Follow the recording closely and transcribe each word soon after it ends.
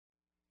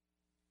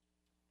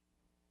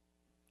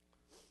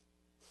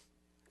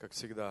Как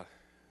всегда,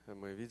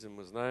 мы видим,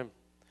 мы знаем,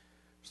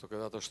 что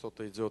когда-то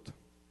что-то идет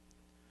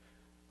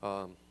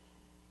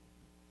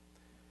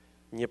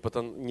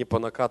не по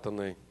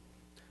накатанной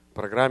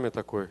программе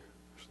такой,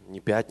 не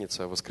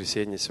пятница, а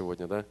воскресенье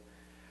сегодня, да?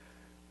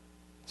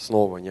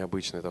 Снова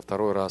необычно. Это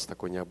второй раз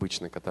такой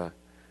необычный, когда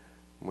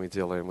мы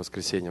делаем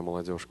воскресенье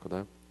молодежку,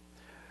 да?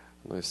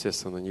 Но,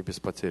 естественно, не без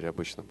потерь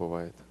обычно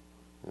бывает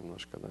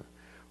немножко, да?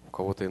 У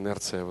кого-то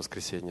инерция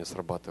воскресенья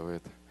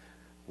срабатывает,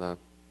 да?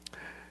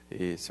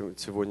 И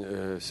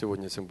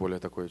сегодня тем более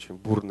такой очень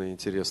бурный,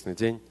 интересный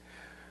день.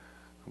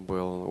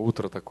 Было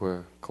утро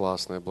такое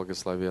классное,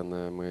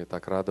 благословенное. Мы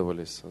так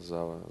радовались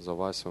за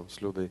Васю с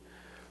Людой.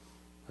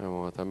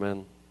 Вот,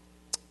 амен.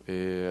 И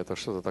это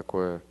что-то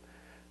такое,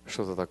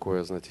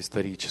 знаете,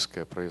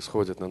 историческое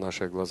происходит на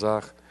наших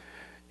глазах.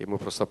 И мы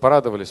просто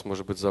порадовались,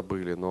 может быть,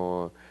 забыли,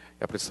 но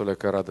я представляю,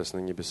 какая радость на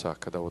небесах,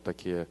 когда вот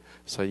такие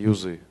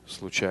союзы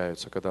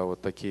случаются, когда вот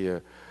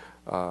такие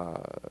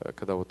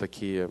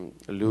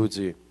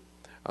люди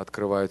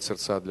открывают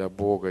сердца для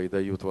Бога и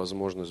дают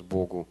возможность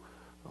Богу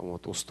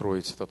вот,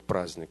 устроить этот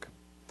праздник.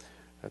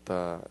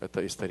 Это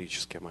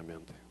исторические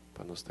моменты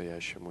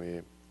по-настоящему.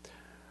 И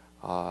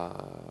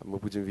мы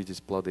будем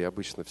видеть плоды.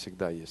 Обычно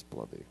всегда есть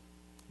плоды.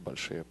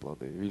 Большие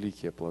плоды,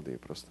 великие плоды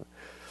просто.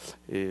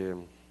 И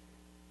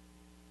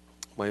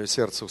мое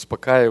сердце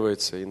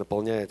успокаивается и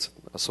наполняется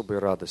особой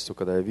радостью,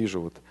 когда я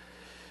вижу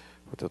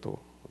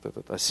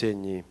этот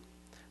осенние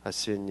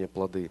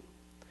плоды,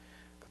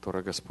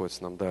 которые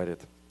Господь нам дарит.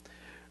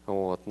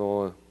 Вот.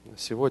 Но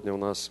сегодня у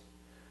нас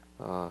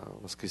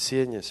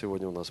воскресенье,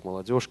 сегодня у нас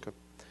молодежка.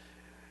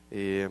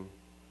 И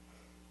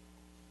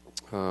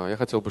я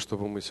хотел бы,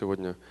 чтобы мы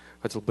сегодня,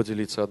 хотел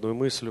поделиться одной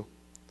мыслью,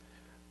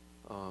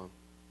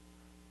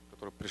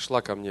 которая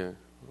пришла ко мне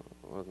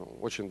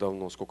очень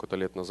давно, сколько-то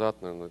лет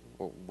назад, наверное,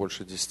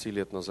 больше 10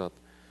 лет назад.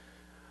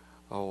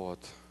 Вот.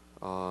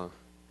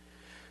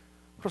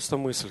 Просто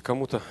мысль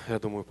кому-то, я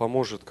думаю,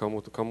 поможет,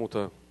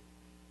 кому-то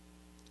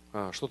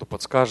что-то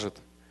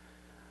подскажет.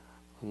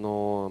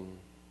 Но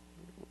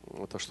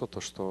это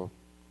что-то, что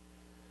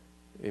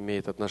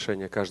имеет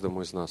отношение к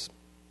каждому из нас.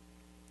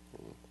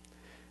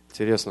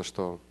 Интересно,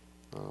 что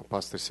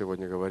пастор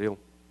сегодня говорил,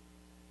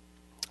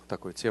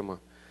 такая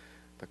тема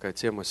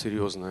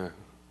серьезная,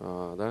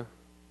 да?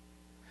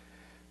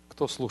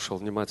 Кто слушал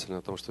внимательно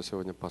о том, что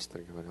сегодня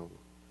пастор говорил?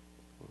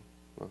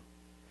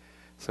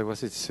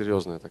 Согласитесь,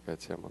 серьезная такая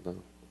тема, да?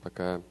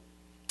 Такая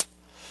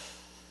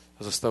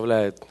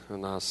заставляет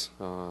нас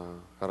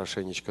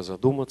хорошенечко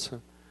задуматься,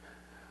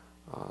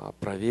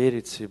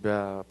 проверить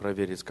себя,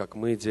 проверить, как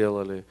мы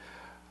делали,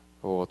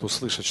 вот,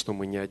 услышать, что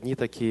мы не одни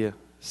такие,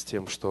 с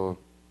тем, что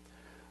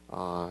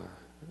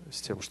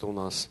у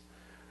нас,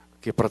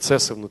 какие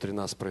процессы внутри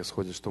нас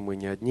происходят, что мы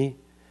не одни,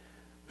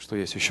 что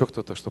есть еще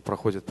кто-то, что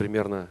проходит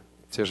примерно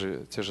те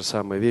же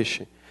самые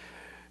вещи,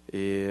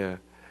 и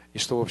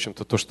что, в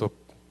общем-то, то, что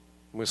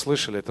мы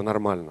слышали, это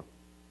нормально,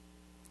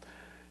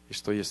 и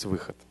что есть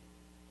выход.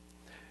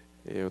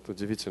 И вот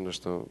удивительно,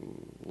 что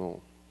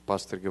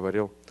пастор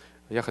говорил,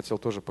 я хотел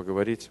тоже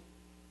поговорить,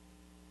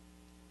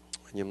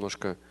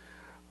 немножко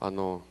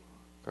оно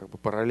как бы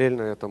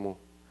параллельно этому,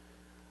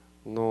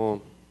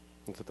 но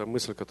вот эта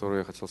мысль, которую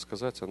я хотел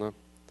сказать, она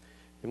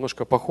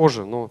немножко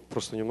похожа, но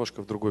просто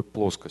немножко в другой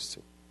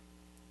плоскости.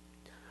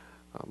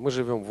 Мы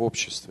живем в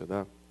обществе,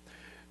 да,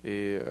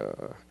 и,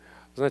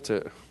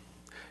 знаете,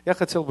 я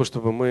хотел бы,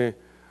 чтобы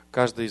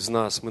каждый из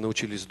нас, мы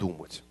научились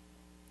думать.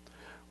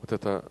 Вот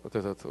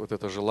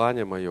это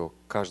желание мое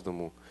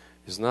каждому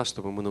из нас,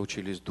 чтобы мы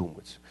научились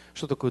думать.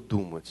 Что такое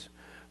думать?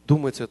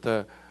 Думать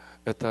это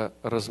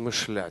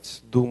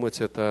размышлять, думать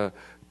это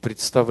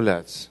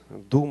представлять,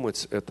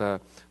 думать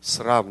это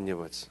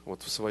сравнивать.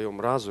 Вот в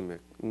своем разуме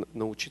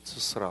научиться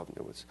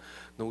сравнивать,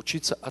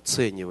 научиться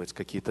оценивать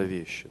какие-то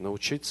вещи,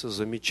 научиться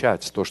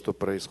замечать то, что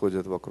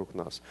происходит вокруг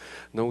нас,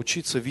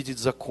 научиться видеть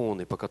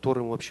законы, по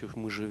которым вообще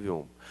мы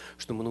живем,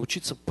 чтобы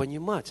научиться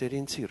понимать,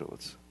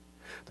 ориентироваться.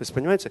 То есть,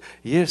 понимаете,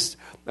 есть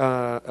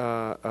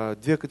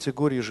две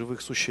категории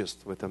живых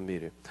существ в этом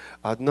мире.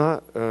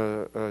 Одна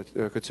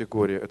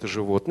категория – это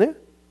животные,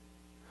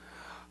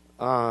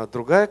 а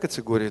другая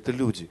категория – это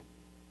люди.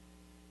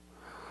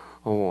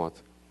 Вот.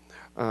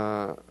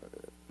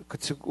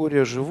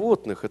 Категория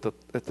животных –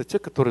 это те,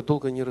 которые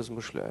долго не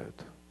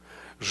размышляют.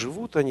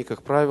 Живут они,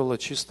 как правило,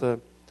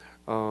 чисто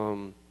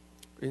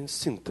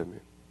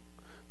инстинктами.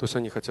 То есть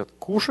они хотят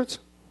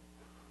кушать,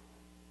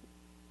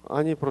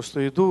 они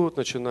просто идут,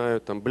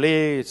 начинают там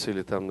блеять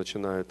или там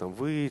начинают там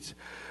выть,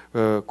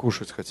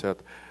 кушать хотят,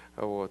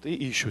 вот, и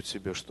ищут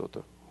себе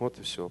что-то. Вот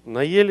и все.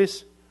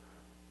 Наелись,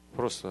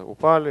 просто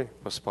упали,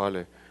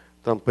 поспали,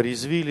 там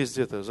порезвились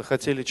где-то,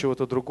 захотели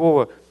чего-то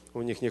другого,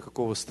 у них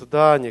никакого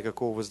стыда,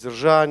 никакого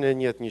воздержания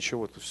нет,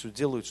 ничего, все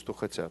делают, что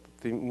хотят.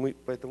 Мы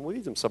поэтому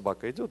видим,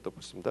 собака идет,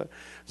 допустим, да,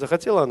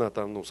 захотела она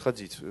там,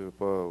 сходить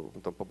по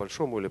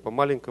большому или по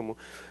маленькому,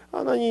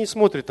 она не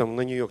смотрит, там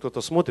на нее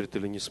кто-то смотрит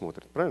или не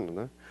смотрит, правильно,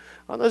 да?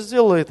 Она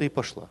сделала это и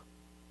пошла.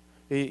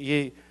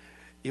 И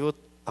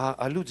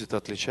люди-то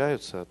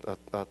отличаются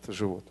от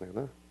животных,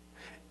 да?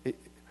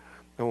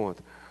 Вот.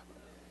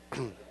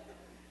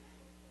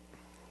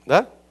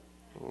 Да?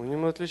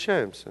 Мы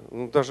отличаемся.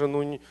 Даже,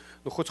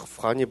 хоть в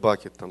Honey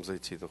Bucket там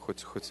зайти,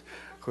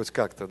 хоть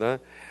как-то,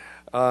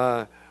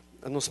 да?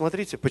 Но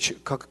смотрите,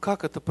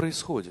 как это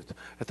происходит?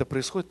 Это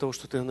происходит от того,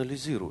 что ты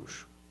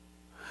анализируешь.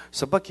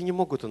 Собаки не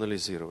могут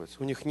анализировать,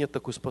 у них нет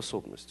такой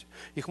способности.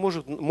 Их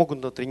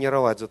могут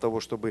натренировать для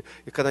того, чтобы,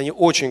 и когда они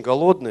очень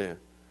голодные,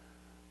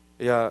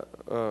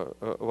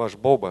 ваш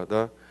Боба,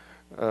 да,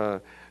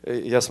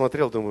 я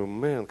смотрел,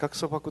 думаю, как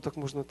собаку так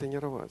можно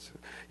тренировать?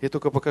 Ей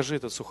только покажи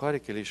этот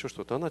сухарик или еще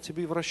что-то, она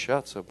тебе и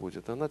вращаться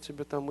будет, она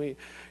тебе там и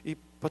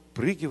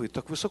подпрыгивает.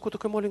 Так высоко,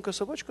 такая маленькая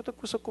собачка так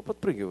высоко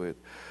подпрыгивает.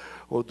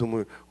 Вот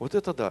думаю, вот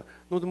это да.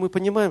 Мы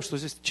понимаем, что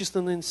здесь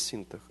чисто на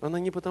инстинктах. Она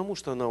не потому,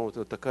 что она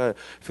вот такая,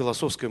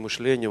 философское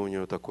мышление у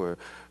нее такое,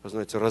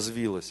 знаете,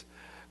 развилось.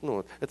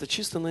 Это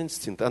чисто на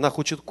инстинкт. Она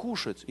хочет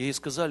кушать, ей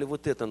сказали,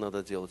 вот это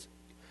надо делать.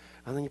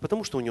 Она не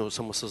потому, что у нее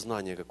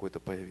самосознание какое-то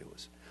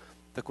появилось.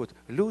 Так вот,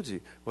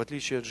 люди, в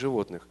отличие от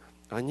животных,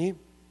 им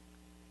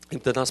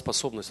дана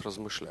способность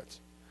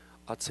размышлять,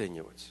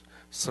 оценивать,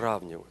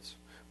 сравнивать,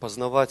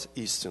 познавать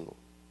истину.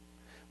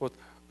 Вот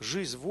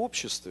жизнь в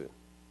обществе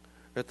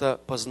 – это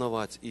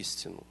познавать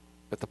истину,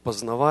 это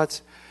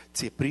познавать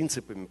те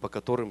принципы, по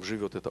которым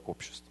живет это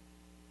общество.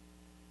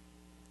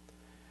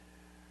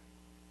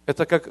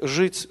 Это как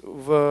жить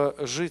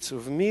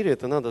в мире,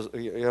 это надо,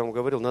 я вам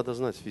говорил, надо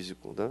знать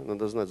физику, да?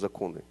 Надо знать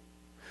законы.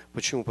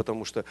 Почему?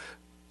 Потому что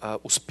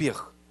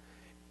успех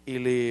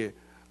или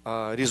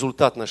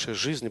результат нашей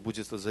жизни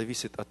будет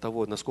зависеть от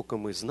того, насколько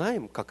мы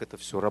знаем, как это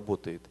все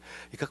работает,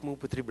 и как мы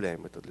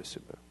употребляем это для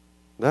себя.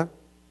 Да?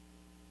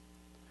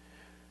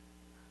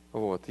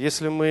 Вот.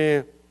 Если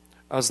мы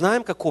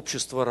знаем, как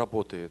общество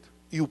работает,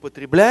 и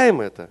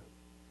употребляем это,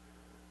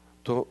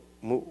 то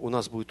у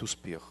нас будет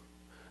успех.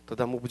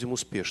 Тогда мы будем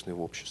успешны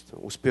в обществе,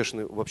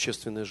 успешны в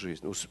общественной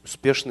жизни,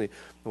 успешны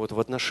в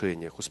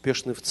отношениях,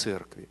 успешны в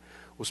церкви,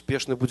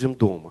 успешны будем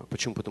дома.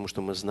 Почему? Потому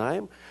что мы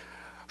знаем,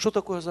 что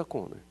такое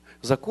законы.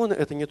 Законы –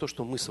 это не то,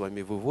 что мы с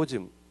вами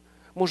выводим.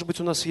 Может быть,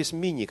 у нас есть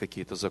мини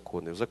какие-то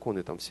законы.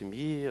 Законы там в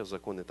семье,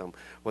 законы там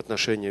в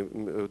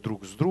отношении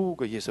друг с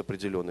другом, есть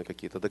определенные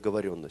какие-то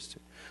договоренности.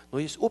 Но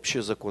есть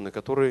общие законы,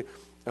 которые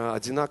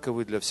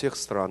одинаковые для всех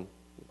стран,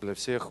 для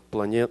всех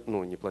планет,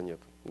 не планет,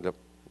 для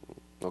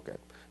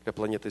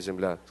планеты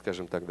Земля,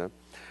 скажем так, да.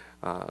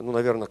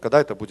 Наверное, когда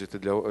это будет и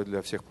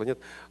для всех планет,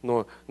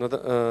 но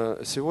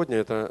сегодня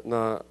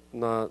это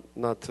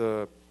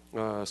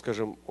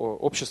скажем,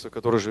 общество,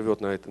 которое живет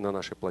на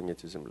нашей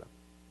планете Земля.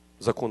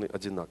 Законы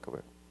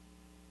одинаковые.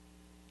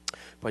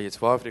 Поедь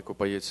в Африку,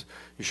 поедь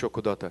еще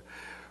куда-то.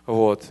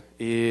 Вот.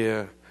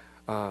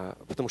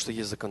 Потому что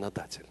есть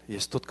законодатель.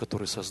 Есть тот,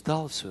 который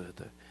создал все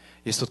это.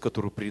 Есть тот,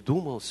 который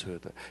придумал все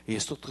это. И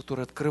есть тот,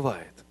 который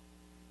открывает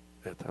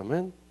это.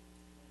 Аминь.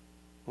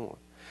 Вот.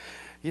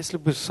 Если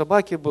бы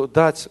собаке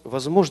дать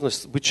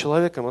возможность быть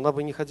человеком, она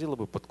бы не ходила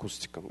бы под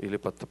кустиком или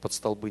под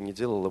столбы, не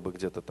делала бы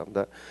где-то там.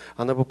 Да?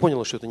 Она бы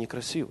поняла, что это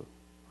некрасиво.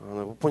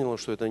 Она бы поняла,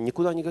 что это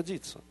никуда не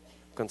годится,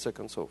 в конце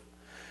концов.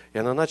 И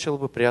она начала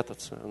бы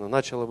прятаться, она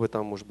начала бы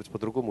там, может быть,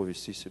 по-другому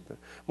вести себя.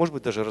 Может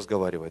быть, даже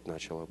разговаривать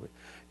начала бы.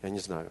 Я не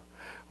знаю.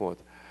 Вот.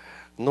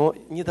 Но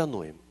не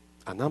дано им,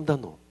 а нам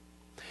дано.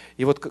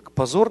 И вот как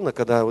позорно,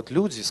 когда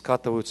люди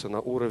скатываются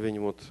на уровень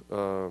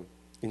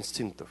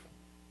инстинктов.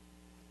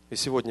 И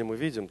сегодня мы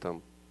видим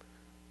там,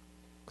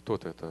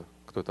 кто-то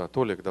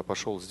Толик, да,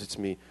 пошел с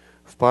детьми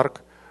в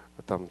парк,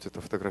 там где-то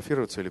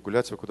фотографироваться или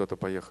гулять, вы куда-то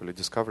поехали,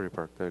 Discovery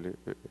Park,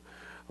 да,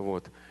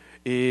 вот.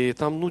 И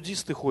там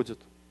нудисты ходят,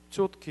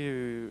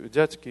 тетки,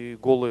 дядьки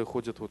голые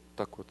ходят вот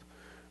так вот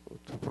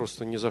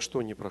просто ни за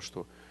что, ни про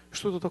что.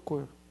 Что это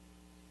такое?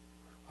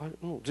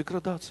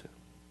 Деградация.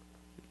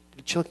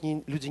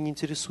 Люди не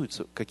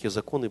интересуются, какие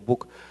законы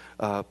Бог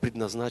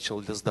предназначил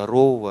для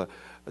здорового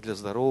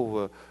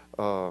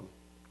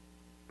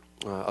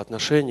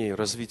отношений,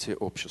 развития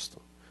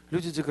общества.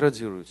 Люди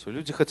деградируются,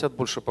 люди хотят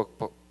больше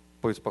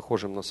быть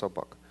похожим на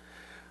собак.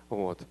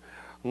 Вот.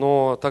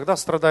 Но тогда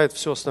страдает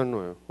все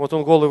остальное. Вот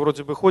он голый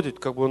вроде бы ходит,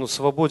 как бы он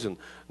свободен,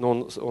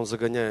 но он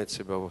загоняет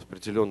себя в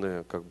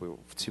определенное, как бы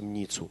в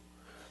темницу.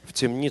 В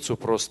темницу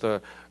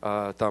просто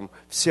там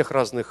всех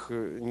разных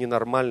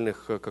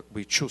ненормальных как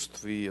бы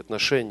чувств и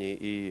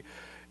отношений,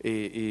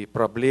 и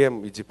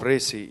проблем, и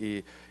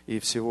депрессий, и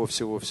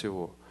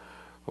всего-всего-всего.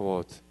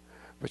 Вот.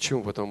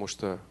 Почему? Потому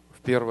что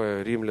в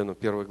первой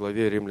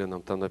главе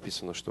Римлянам там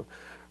написано, что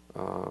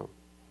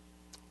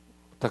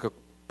так как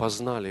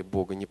познали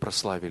Бога, не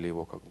прославили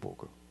Его как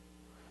Бога.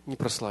 Не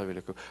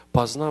прославили.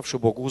 Познавши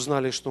Бога,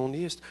 узнали, что Он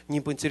есть,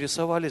 не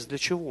поинтересовались, для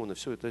чего Он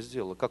все это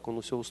сделал, как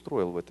Он все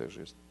устроил в этой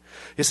жизни.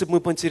 Если бы мы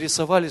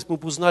поинтересовались, мы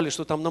бы узнали,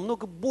 что там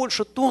намного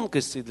больше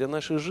тонкостей для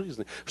нашей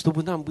жизни,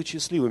 чтобы нам быть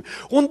счастливыми.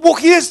 Он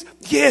Бог есть?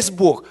 Есть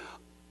Бог.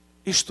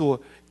 И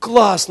что?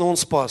 классно, Он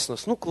спас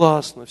нас, ну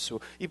классно, все.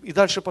 И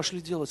дальше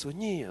пошли делать.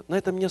 Нет, на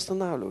этом не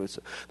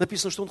останавливается.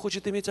 Написано, что Он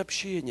хочет иметь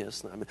общение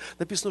с нами.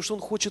 Написано, что Он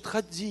хочет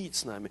ходить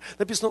с нами.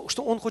 Написано,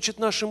 что Он хочет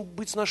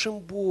быть нашим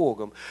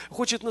Богом.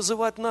 Хочет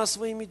называть нас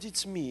своими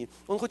детьми.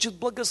 Он хочет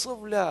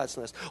благословлять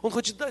нас. Он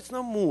хочет дать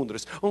нам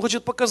мудрость. Он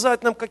хочет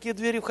показать нам, какие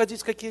двери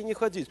входить, какие не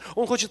ходить.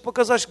 Он хочет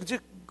показать,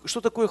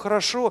 что такое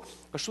хорошо,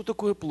 а что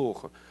такое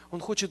плохо.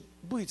 Он хочет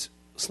быть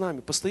с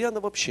нами постоянно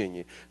в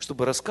общении,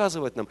 чтобы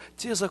рассказывать нам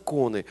те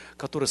законы,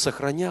 которые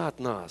сохранят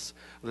нас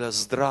для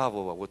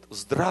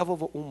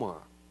здравого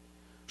ума,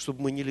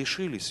 чтобы мы не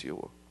лишились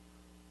его,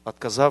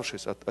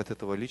 отказавшись от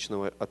этого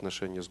личного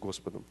отношения с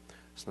Господом,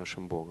 с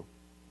нашим Богом.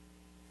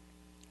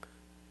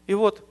 И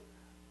вот,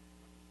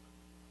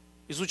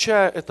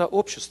 изучая это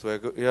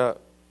общество, я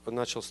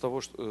начал с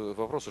того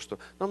вопроса, что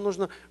нам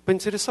нужно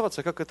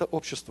поинтересоваться, как это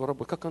общество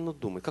работает, как оно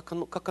думает,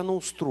 как оно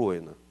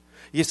устроено.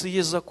 Если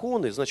есть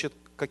законы, значит,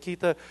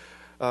 какие-то,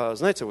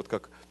 знаете, вот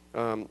как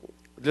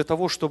для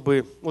того,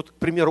 чтобы, вот, к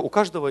примеру, у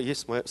каждого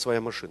есть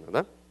своя машина,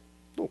 да?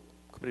 Ну,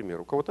 к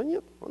примеру, у кого-то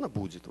нет, она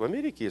будет. В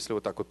Америке, если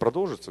вот так вот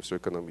продолжится все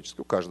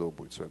экономически, у каждого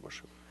будет своя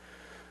машина.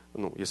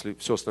 Ну, если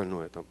все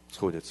остальное там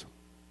сходится.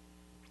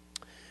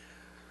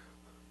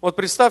 Вот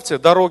представьте,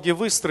 дороги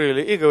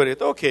выстроили и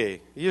говорит,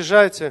 окей,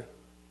 езжайте,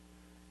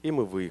 и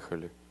мы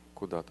выехали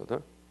куда-то,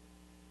 да?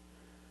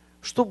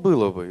 Что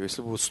было бы,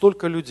 если бы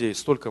столько людей,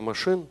 столько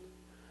машин,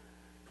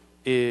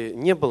 и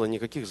не было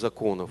никаких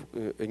законов,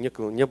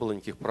 не было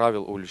никаких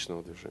правил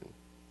уличного движения?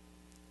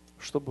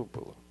 Что бы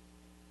было?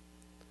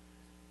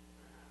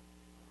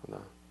 Да.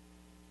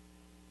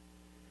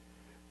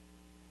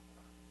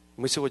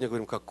 Мы сегодня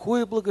говорим,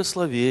 какое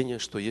благословение,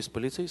 что есть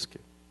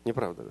полицейские. Не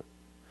правда, да?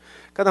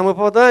 Когда мы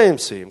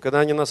попадаемся им, когда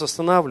они нас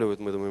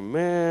останавливают, мы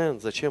думаем,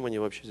 зачем они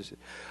вообще здесь?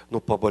 Но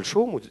по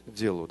большому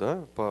делу,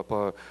 да,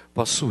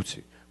 по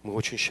сути, мы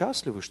очень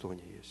счастливы, что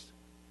они есть.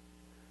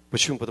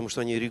 Почему? Потому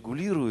что они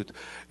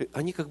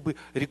как бы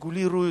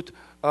регулируют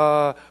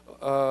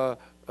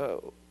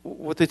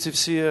вот эти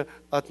все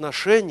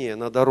отношения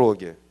на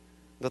дороге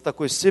до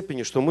такой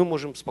степени, что мы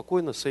можем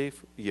спокойно, сейф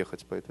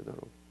ехать по этой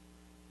дороге.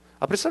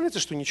 А представляете,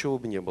 что ничего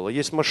бы не было.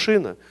 Есть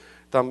машина,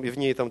 там, и в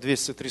ней там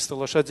 200-300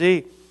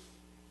 лошадей,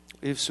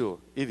 и все,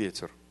 и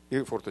ветер,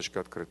 и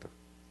форточка открыта.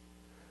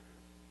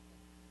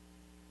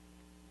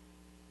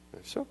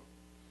 И все.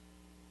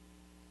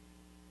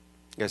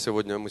 Мы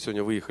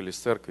сегодня выехали из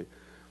церкви,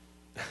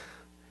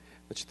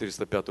 на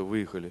 405-ю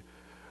выехали.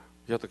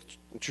 Я так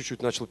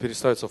чуть-чуть начал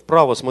переставиться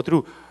вправо,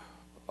 смотрю,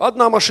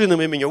 одна машина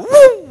меня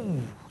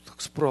так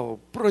справа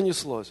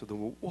пронеслась. Я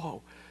думаю,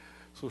 вау,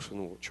 слушай,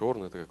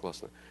 черная такая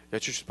классная. Я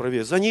чуть-чуть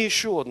правее, за ней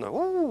еще одна.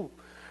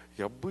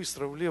 Я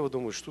быстро влево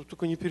думаю, что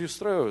только не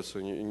перестраиваться.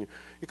 И,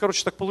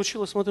 короче, так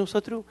получилось,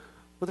 смотрю,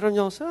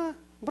 подравнялся,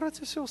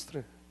 братья и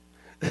сестры.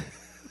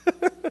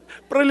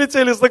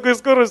 Пролетели с такой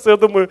скоростью, я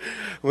думаю,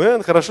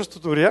 хорошо, что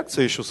тут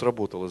реакция еще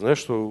сработала, знаешь,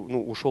 что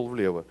ушел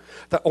влево.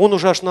 Он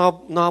уже аж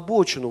на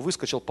обочину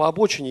выскочил, по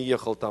обочине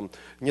ехал там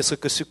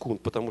несколько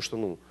секунд, потому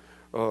что,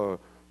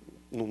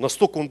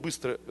 настолько он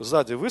быстро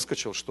сзади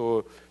выскочил,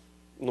 что,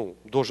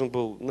 должен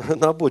был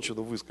на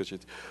обочину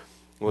выскочить.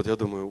 Вот я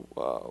думаю,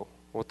 вау,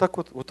 вот так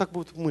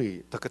вот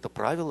мы, так это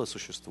правило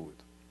существует.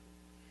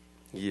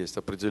 Есть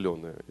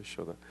определенное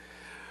еще, да.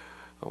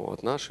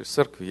 Вот, наши из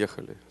церкви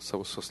ехали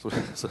со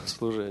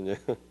служения.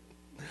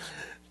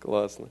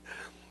 Классно.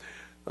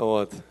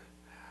 Вот.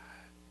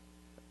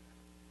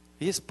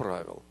 Есть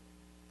правила.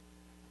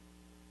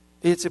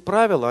 И эти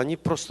правила, они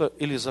просто,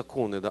 или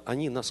законы, да,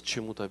 они нас к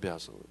чему-то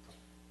обязывают.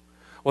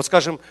 Вот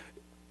скажем,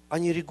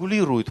 они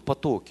регулируют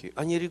потоки,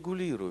 они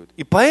регулируют.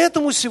 И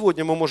поэтому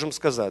сегодня мы можем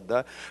сказать,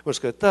 да, можем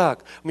сказать,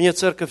 так, мне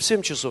церковь в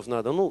 7 часов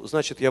надо,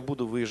 значит, я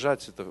буду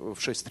выезжать в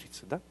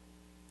 6:30, да?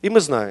 И мы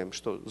знаем,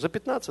 что за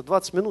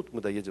 15-20 минут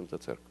мы доедем до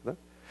церкви. Да?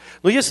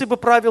 Но если бы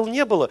правил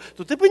не было,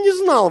 то ты бы не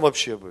знал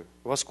вообще бы,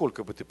 во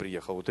сколько бы ты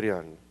приехал, вот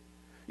реально.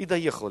 И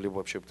доехал ли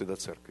вообще бы ты до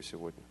церкви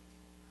сегодня.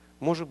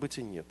 Может быть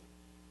и нет.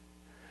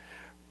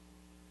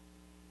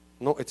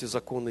 Но эти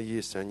законы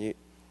есть, они...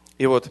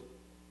 И вот,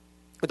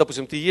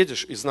 допустим, ты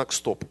едешь и знак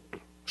 «стоп».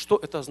 Что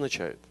это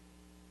означает?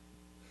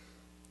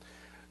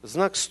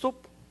 Знак «стоп»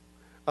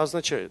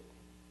 означает,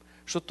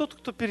 что тот,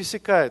 кто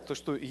пересекает, то,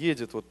 что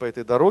едет вот по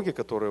этой дороге,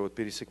 которая вот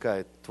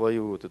пересекает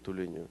твою вот эту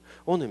линию,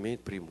 он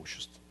имеет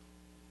преимущество.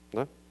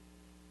 Да?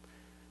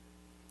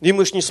 И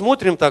мы ж не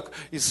смотрим так,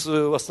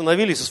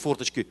 остановились из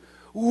форточки,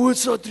 ой,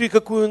 смотри,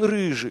 какой он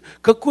рыжий,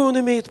 какой он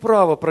имеет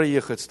право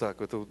проехать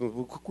так.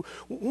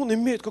 Он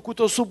имеет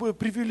какую-то особую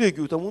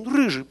привилегию, там, он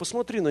рыжий,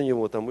 посмотри на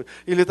него. Там,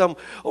 или там,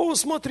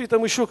 смотри,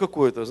 там еще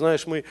какой-то,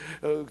 знаешь, мы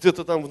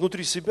где-то там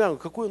внутри себя,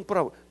 какой он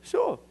право.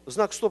 Все,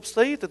 знак «стоп»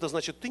 стоит, это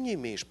значит, ты не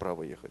имеешь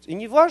права ехать. И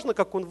не важно,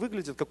 как он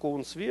выглядит, какого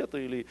он цвета,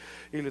 или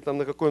там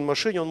на какой он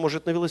машине, он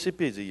может на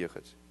велосипеде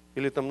ехать.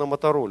 Или там на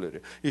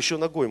мотороллере. Еще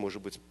ногой,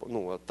 может быть,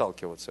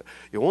 отталкиваться.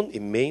 И он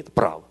имеет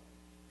право.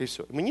 И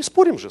все. Мы не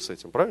спорим же с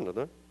этим, правильно,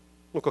 да?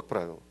 Как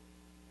правило.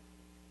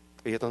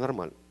 И это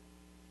нормально.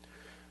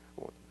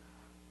 Вот.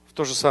 В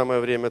то же самое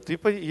время ты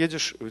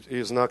едешь,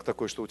 и знак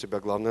такой, что у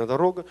тебя главная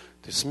дорога,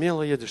 ты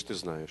смело едешь, ты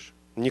знаешь.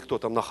 Никто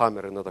там на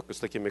Хаммере с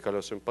такими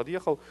колесами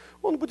подъехал,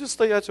 он будет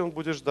стоять, он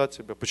будет ждать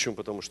тебя. Почему?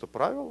 Потому что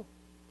правила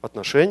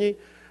отношений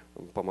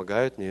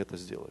помогают мне это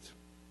сделать.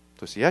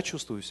 То есть я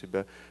чувствую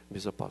себя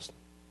безопасно.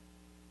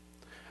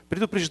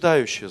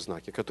 Предупреждающие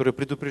знаки, которые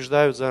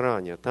предупреждают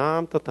заранее,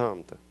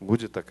 там-то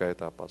будет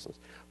такая-то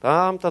опасность.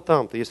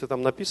 Там-то. Если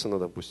там написано,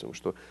 допустим,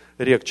 что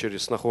рек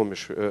через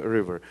Снахомиш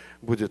River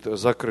будет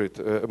закрыт,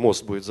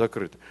 мост будет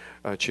закрыт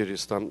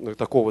через там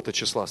такого-то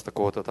числа, с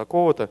такого-то,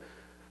 такого-то,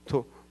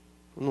 то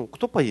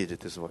кто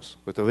поедет из вас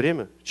в это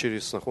время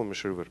через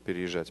Снахомиш River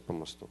переезжать по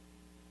мосту?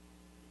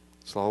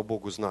 Слава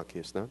Богу, знак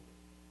есть, да?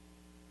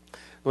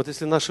 Но вот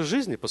если в нашей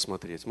жизни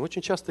посмотреть, мы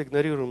очень часто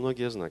игнорируем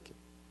многие знаки.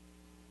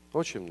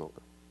 Очень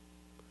много.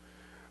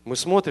 Мы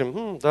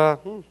смотрим,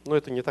 но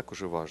это не так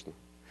уже важно.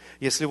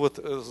 Если вот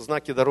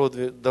знаки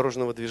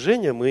дорожного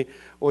движения, мы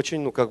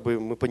очень,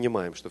 мы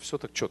понимаем, что все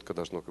так четко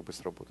должно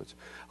сработать.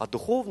 А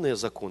духовные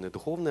законы,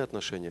 духовные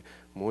отношения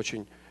мы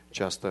очень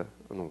часто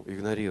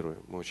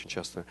игнорируем, мы очень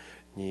часто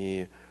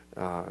не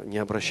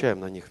обращаем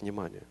на них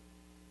внимания.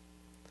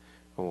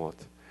 Вот.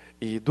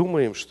 И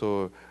думаем,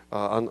 что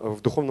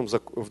в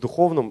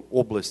духовном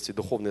области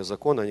духовные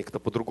законы, они как-то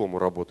по-другому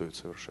работают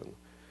совершенно.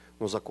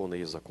 Но законы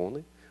есть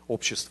законы.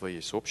 Общество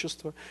есть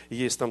общество,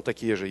 есть там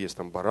такие же, есть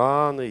там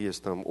бараны,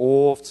 есть там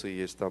овцы,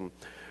 есть там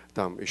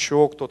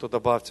еще кто-то,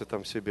 добавьте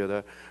там себе,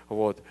 да,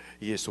 вот,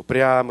 есть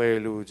упрямые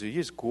люди,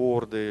 есть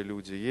гордые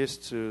люди,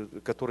 есть,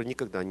 которые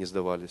никогда не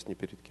сдавались ни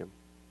перед кем.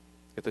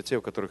 Это те,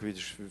 у которых,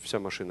 видишь, вся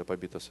машина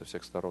побита со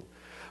всех сторон.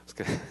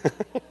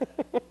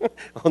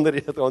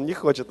 Он не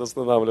хочет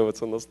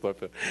останавливаться на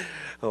стопе.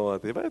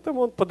 Вот. И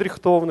поэтому он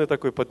подрихтованный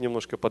такой,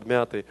 немножко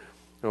подмятый.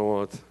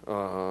 Вот.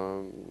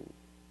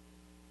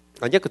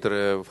 А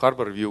некоторые в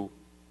Харбор-Вью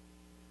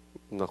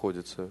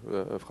находятся,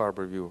 в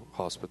Харбор-Вью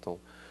Hospital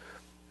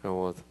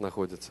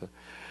находятся.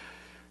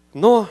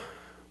 Но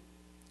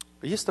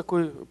есть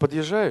такой,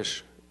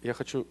 подъезжаешь, я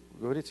хочу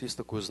говорить, есть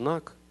такой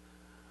знак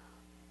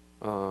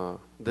dead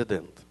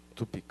end,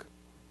 тупик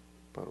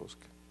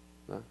по-русски.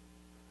 Да?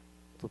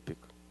 Тупик.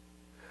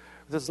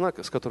 Это знак,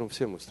 с которым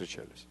все мы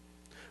встречались.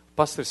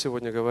 Пастор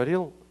сегодня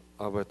говорил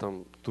об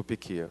этом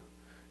тупике.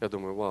 Я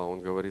думаю,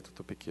 он говорит о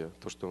тупике.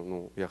 То,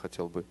 что я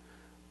хотел бы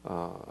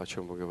о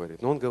чем вы говорите.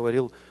 Но он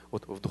говорил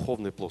вот в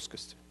духовной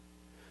плоскости.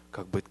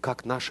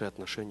 Как наши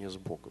отношения с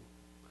Богом.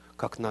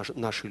 Как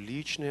наши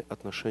личные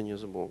отношения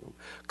с Богом.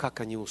 Как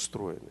они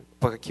устроены.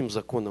 По каким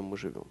законам мы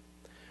живем.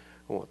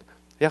 Вот.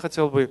 Я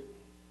хотел бы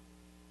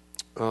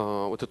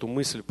вот эту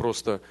мысль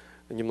просто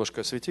немножко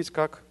осветить,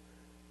 как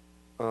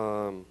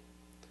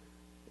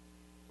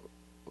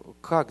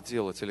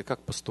делать или как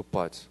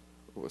поступать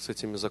с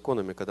этими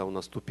законами, когда у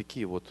нас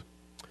тупики вот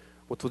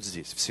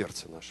здесь, в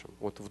сердце нашем,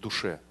 вот в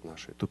душе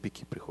нашей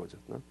тупики приходят.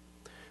 Да?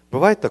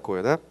 Бывает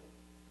такое, да?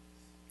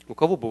 У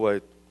кого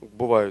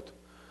бывают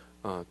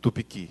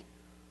тупики?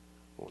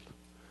 Вот.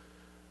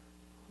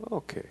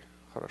 Окей,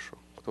 хорошо.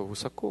 Кто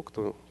высоко,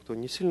 кто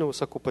не сильно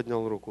высоко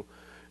поднял руку.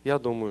 Я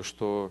думаю,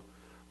 что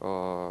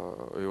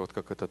и вот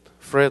как этот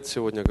Фред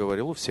сегодня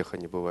говорил, у всех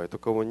они бывают. У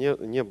кого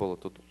не было,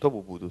 то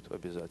будут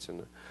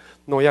обязательно.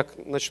 Но я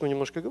начну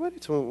немножко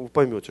говорить, вы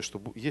поймете,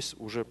 что есть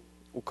уже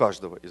у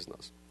каждого из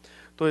нас.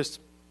 То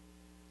есть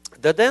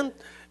dead end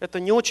 – это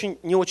не очень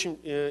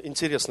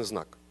интересный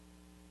знак.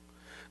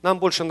 Нам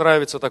больше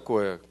нравится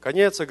такое,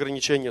 конец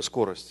ограничения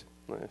скорости.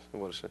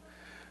 Больше.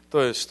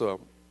 То есть что?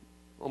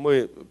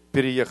 Мы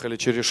переехали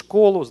через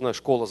школу,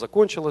 школа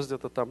закончилась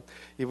где-то там,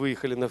 и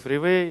выехали на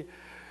фривей,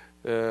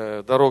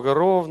 дорога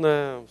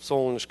ровная,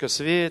 солнышко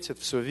светит,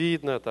 все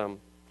видно, там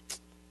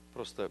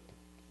просто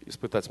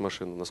испытать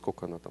машину,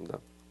 насколько она там,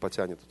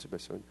 потянет у тебя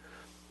сегодня.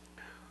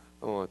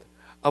 Вот.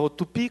 А вот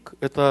тупик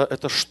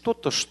это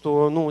что-то,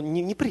 что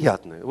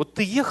неприятное. Вот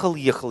ты ехал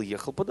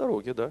по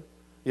дороге, да?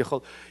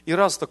 Ехал, и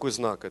раз такой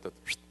знак этот,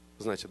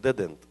 знаете,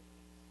 dead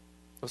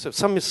end.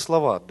 Сами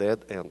слова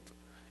dead end.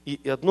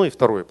 И одно, и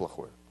второе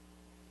плохое.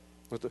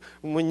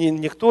 Мы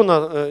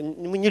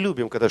не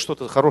любим, когда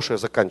что-то хорошее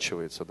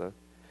заканчивается, да?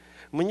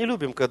 Мы не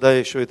любим, когда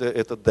еще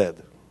это dead.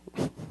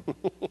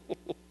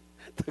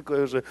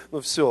 Такое уже,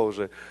 все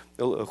уже,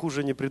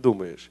 хуже не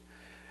придумаешь.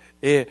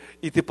 И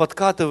ты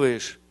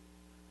подкатываешь.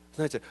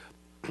 Знаете,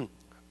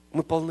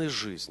 мы полны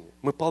жизни,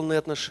 мы полны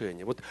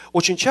отношений. Вот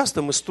очень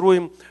часто мы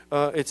строим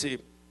эти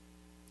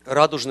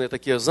радужные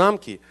такие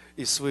замки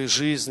из своей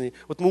жизни.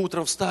 Вот мы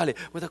утром встали,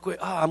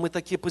 мы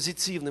такие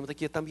позитивные, мы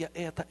такие, там я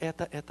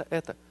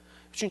это.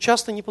 Очень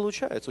часто не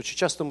получается, очень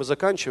часто мы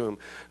заканчиваем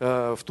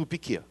в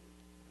тупике.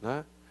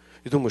 Да?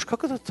 И думаешь,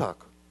 как это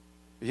так?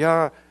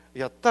 Я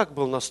так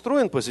был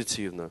настроен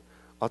позитивно,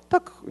 а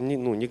так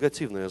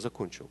негативно я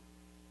закончил.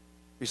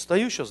 И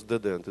стою сейчас в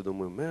dead end и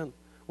думаю,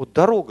 вот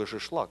дорога же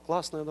шла,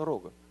 классная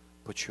дорога.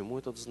 Почему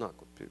этот знак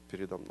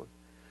передо мной?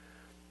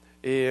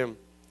 И,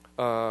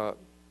 как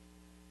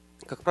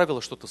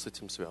правило, что-то с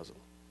этим связано.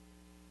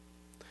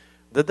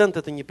 Dead end –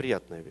 это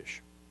неприятная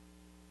вещь.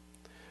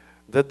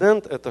 Dead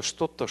end – это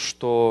что-то,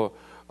 что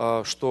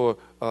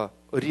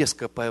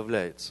резко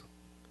появляется.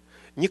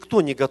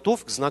 Никто не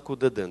готов к знаку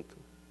dead-end.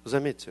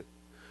 Заметьте.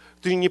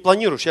 Ты не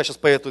планируешь, я сейчас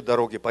по этой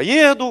дороге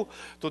поеду,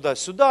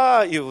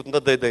 туда-сюда, и вот на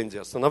dead-end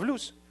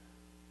остановлюсь.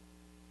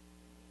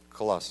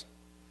 Класс.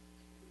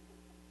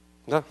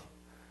 Да?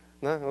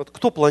 Да? Вот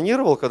кто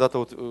планировал когда-то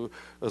вот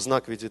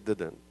знак видеть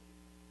dead-end?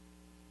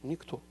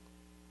 Никто.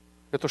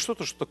 Это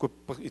что-то, что такое,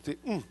 и ты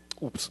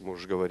упс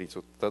можешь говорить,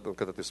 вот,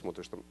 когда ты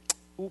смотришь там,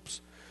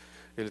 упс,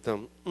 или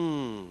там,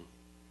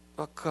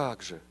 а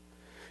как же?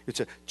 И у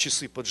тебя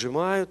часы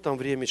поджимают, там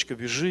времечко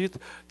бежит,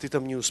 ты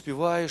там не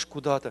успеваешь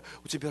куда-то,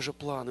 у тебя же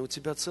планы, у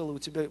тебя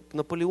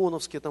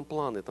наполеоновские там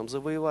планы, там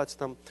завоевать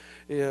там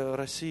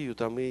Россию,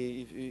 там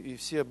и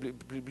все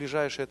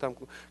ближайшие там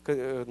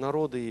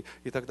народы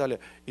и так далее.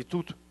 И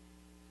тут,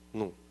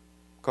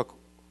 как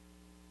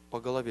по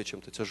голове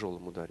чем-то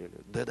тяжелым ударили.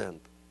 Dead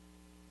end.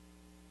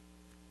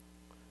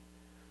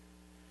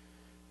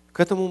 К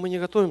этому мы не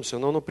готовимся,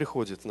 но оно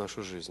приходит в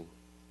нашу жизнь.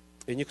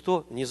 И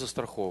никто не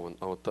застрахован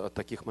от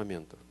таких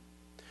моментов.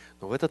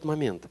 Но в этот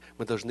момент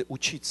мы должны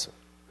учиться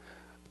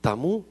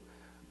тому,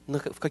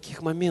 в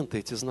каких моментах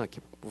эти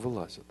знаки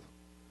вылазят.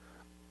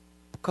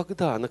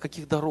 Когда, на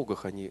каких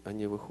дорогах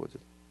они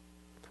выходят.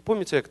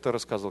 Помните, я как-то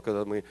рассказывал,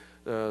 когда мы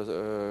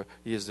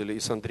ездили и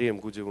с Андреем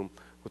Гудевым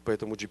вот по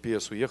этому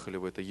GPS уехали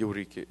в это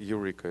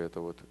Юрика,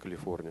 это вот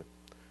Калифорния.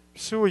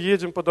 Все,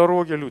 едем по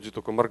дороге, люди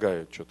только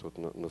моргают что-то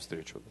вот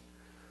навстречу.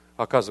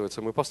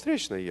 Оказывается, мы по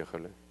встречной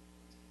ехали.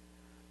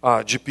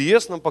 А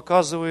GPS нам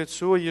показывает,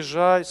 все,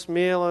 езжай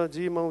смело,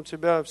 Дима, у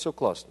тебя все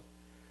классно.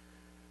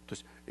 То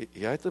есть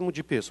я этому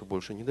GPS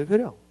больше не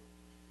доверял.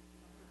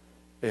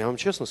 Я вам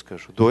честно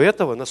скажу, до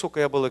этого, насколько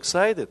я был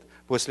excited,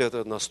 после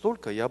этого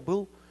настолько я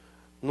был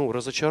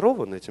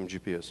разочарован этим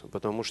GPS,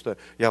 потому что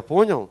я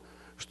понял,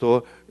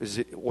 что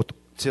вот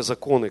те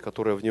законы,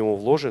 которые в него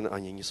вложены,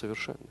 они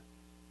несовершенны.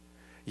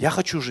 Я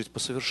хочу жить по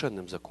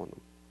совершенным законам.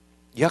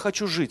 Я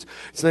хочу жить,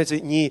 знаете,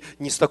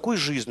 не с такой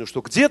жизнью, что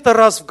где-то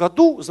раз в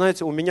году,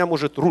 знаете, у меня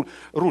может руль,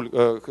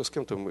 с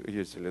кем-то мы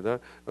ездили, да,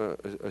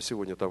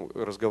 сегодня там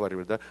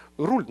разговаривали, да,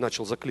 руль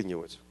начал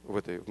заклинивать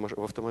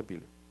в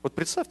автомобиле. Вот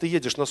представь, ты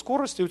едешь на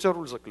скорости, и у тебя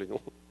руль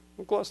заклинил.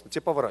 Ну классно,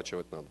 тебе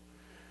поворачивать надо.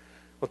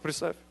 Вот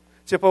представь,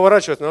 тебе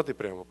поворачивать надо, и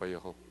прямо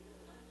поехал.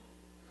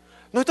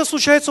 Но это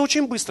случается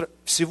очень быстро,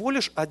 всего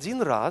лишь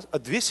один раз,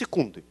 2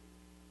 секунды.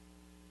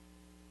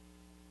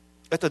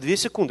 Это 2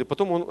 секунды,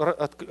 потом он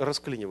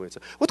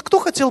расклинивается. Вот кто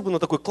хотел бы на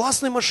такой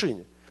классной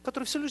машине,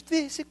 которая всего лишь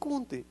 2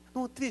 секунды,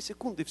 2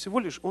 секунды, всего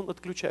лишь он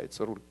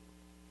отключается, руль.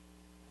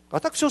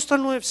 А так все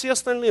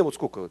остальные, вот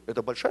сколько,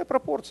 это большая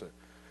пропорция,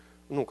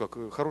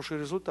 как хороший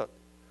результат.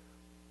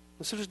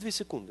 Но всего лишь 2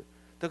 секунды.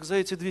 Так за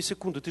эти 2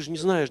 секунды ты же не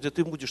знаешь, где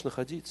ты будешь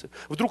находиться.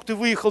 Вдруг ты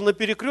выехал на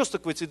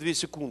перекресток в эти 2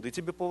 секунды, и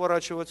тебе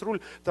поворачивать руль,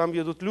 там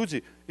едут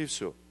люди, и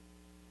все.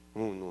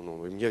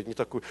 Я не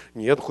такой,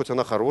 нет, хоть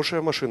она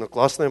хорошая машина,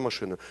 классная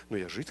машина, но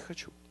я жить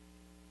хочу.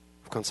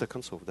 В конце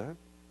концов, да?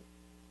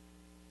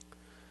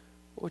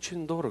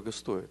 Очень дорого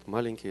стоит,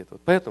 маленький этот.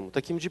 Поэтому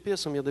таким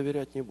GPS я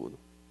доверять не буду.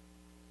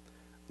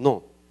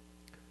 Но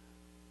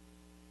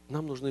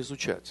нам нужно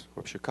изучать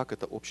вообще, как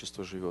это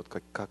общество живет,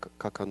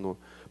 как оно,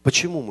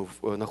 почему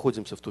мы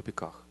находимся в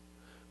тупиках,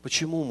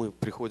 почему мы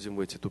приходим в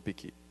эти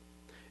тупики.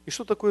 И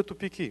что такое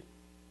тупики?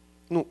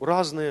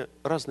 Разные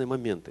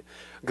моменты.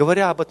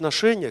 Говоря об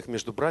отношениях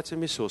между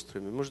братьями и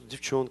сестрами, между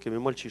девчонками и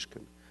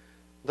мальчишками.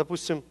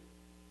 Допустим,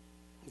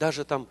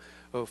 даже там,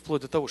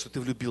 вплоть до того, что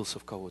ты влюбился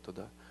в кого-то,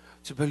 да.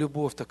 У тебя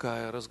любовь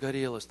такая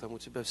разгорелась, там у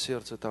тебя в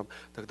сердце, там,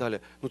 и так далее.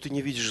 Но ты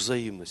не видишь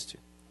взаимности,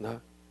 да.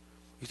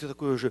 И ты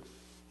такой уже,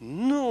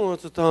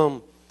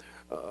 это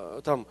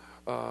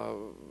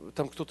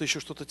там кто-то еще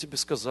что-то тебе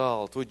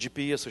сказал, твой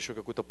GPS еще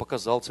какой-то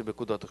показал тебе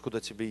куда-то, куда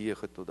тебе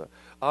ехать туда.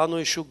 А оно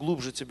еще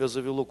глубже тебя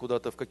завело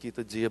куда-то в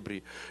какие-то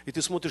дебри. И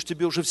ты смотришь,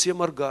 тебе уже все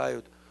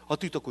моргают. А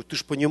ты такой, ты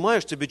ж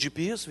понимаешь, тебе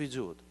GPS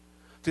ведет.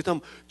 Ты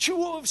там,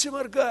 чего вы все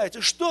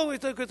моргаете, что вы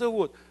так это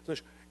вот.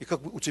 Знаешь, и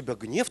как бы у тебя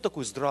гнев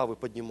такой здравый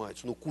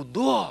поднимается.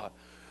 Куда?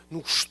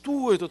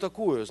 Что это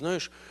такое,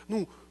 знаешь?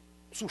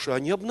 Слушай,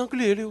 они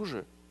обнаглели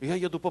уже. Я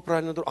еду по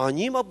правильной дороге. А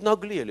они им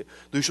обнаглели.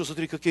 Да еще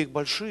смотри, какие их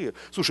большие.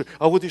 Слушай,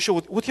 а вот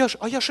еще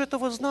я ж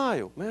этого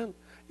знаю, man.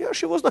 Я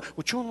ж его знаю.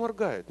 Вот что он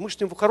моргает? Мы же с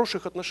ним в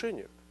хороших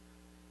отношениях.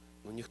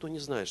 Но никто не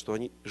знает, что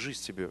они жизнь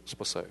себе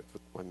спасают в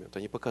этот момент.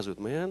 Они показывают,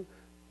 man,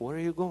 where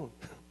are you going?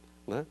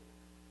 Да?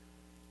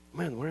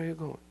 Man, where are you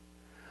going?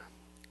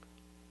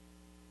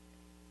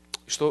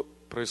 Что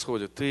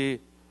происходит?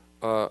 Ты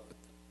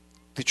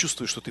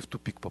чувствуешь, что ты в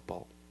тупик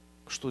попал.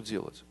 Что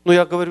делать?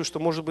 Я говорю, что,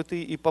 может быть,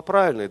 ты и по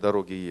правильной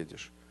дороге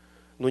едешь,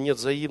 но нет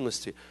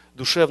взаимности,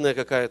 душевное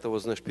какая-то,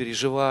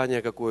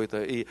 переживание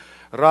какое-то, и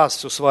раз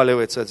все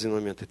сваливается в один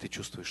момент, и ты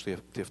чувствуешь, что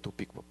ты в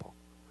тупик попал.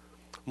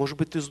 Может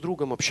быть, ты с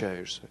другом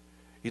общаешься,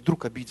 и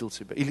друг обидел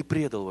тебя, или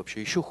предал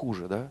вообще, еще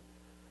хуже, да?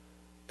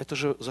 Это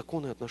же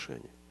законы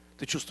отношений.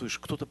 Ты чувствуешь,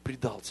 кто-то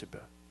предал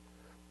тебя.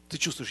 Ты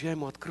чувствуешь, я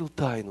ему открыл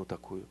тайну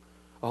такую,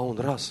 а он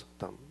раз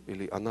там,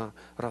 или она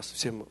раз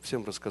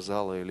всем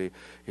рассказала, или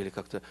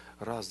как-то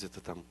раз где-то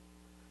там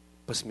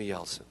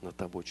посмеялся над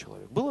тобой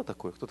человек. Было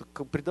такое? Кто-то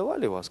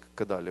предавали вас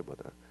когда-либо,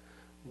 да?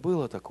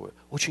 Было такое.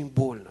 Очень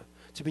больно.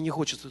 Тебе не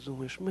хочется, ты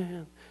думаешь,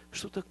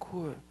 что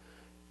такое?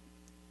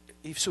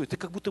 И все, и ты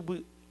как будто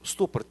бы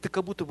стопор, ты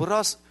как будто бы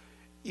раз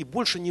и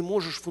больше не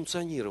можешь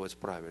функционировать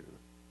правильно.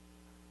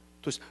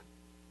 То есть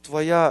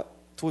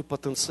твой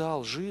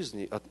потенциал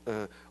жизни,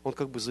 он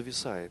как бы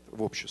зависает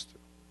в обществе.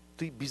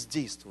 Ты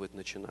бездействовать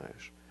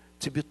начинаешь.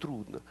 Тебе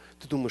трудно.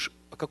 Ты думаешь,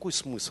 а какой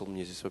смысл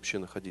мне здесь вообще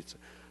находиться?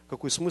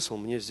 Какой смысл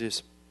мне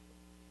здесь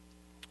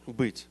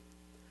быть?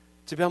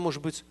 Тебя,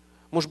 может быть,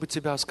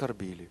 тебя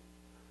оскорбили.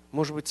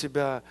 Может быть,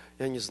 тебя,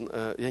 я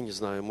не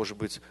знаю, может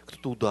быть,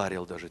 кто-то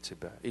ударил даже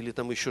тебя. Или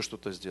там еще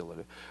что-то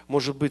сделали.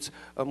 Может быть,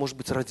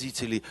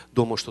 родители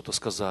дома что-то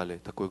сказали,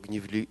 такое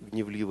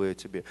гневливое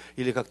тебе.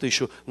 Или как-то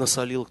еще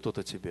насолил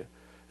кто-то тебе.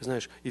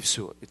 Знаешь, и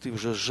все. И ты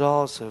уже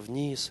сжался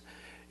вниз,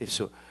 и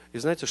все. И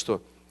знаете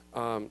что?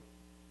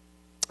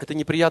 Это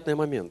неприятные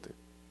моменты.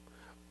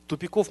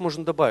 Тупиков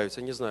можно добавить,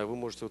 я не знаю, вы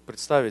можете вот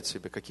представить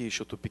себе, какие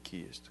еще тупики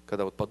есть.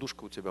 Когда вот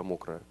подушка у тебя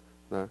мокрая,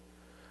 да,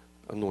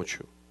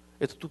 ночью.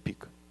 Это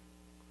тупик.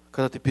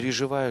 Когда ты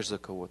переживаешь за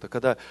кого-то,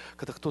 когда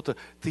кто-то,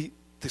 ты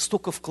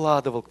столько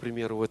вкладывал, к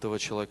примеру, в этого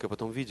человека, а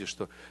потом видишь,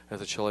 что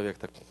этот человек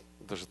так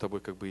даже тобой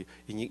как бы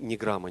и ни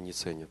грамма не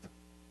ценит.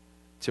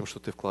 Тем, что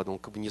ты вкладывал, он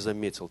как бы не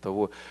заметил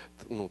того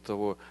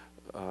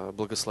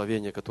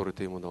благословения, которое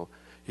ты ему дал.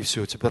 И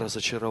все, у тебя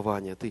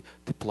разочарование, ты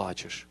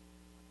плачешь.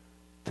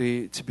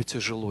 Тебе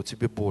тяжело,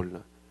 тебе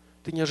больно.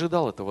 Ты не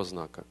ожидал этого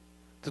знака.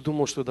 Ты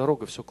думал, что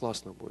дорога, все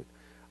классно будет.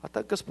 А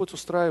так Господь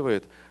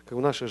устраивает, как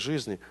в нашей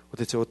жизни,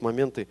 вот эти вот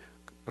моменты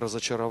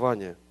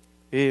разочарования.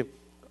 И,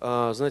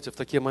 знаете, в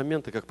такие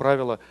моменты, как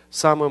правило,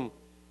 самым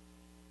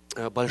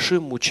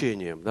большим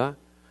мучением, да,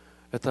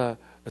 это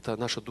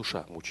наша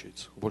душа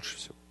мучается больше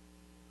всего.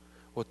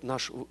 Вот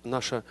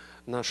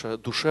наша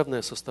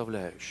душевная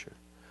составляющая,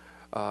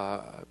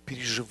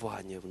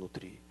 переживание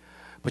внутри.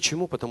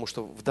 Почему? Потому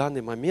что в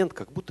данный момент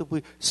как будто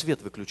бы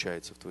свет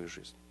выключается в твоей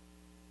жизни.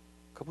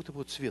 Как будто бы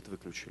вот свет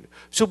выключили.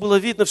 Все было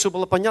видно, все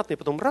было понятно, и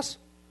потом раз,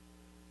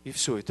 и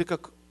все. И ты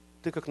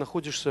как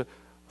находишься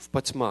в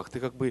потьмах, ты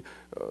как бы,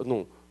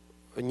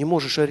 не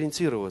можешь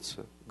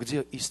ориентироваться,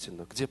 где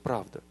истина, где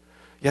правда.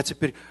 Я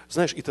теперь,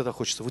 знаешь, и тогда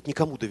хочется, вот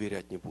никому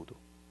доверять не буду.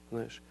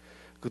 Знаешь,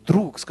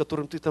 друг, с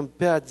которым ты там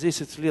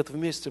 5-10 лет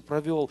вместе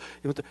провел,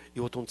 и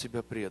вот он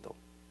тебя предал.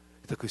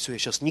 И такой, все, я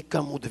сейчас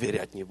никому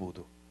доверять не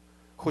буду.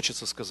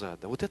 Хочется сказать,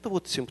 да, вот это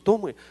вот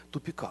симптомы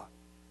тупика.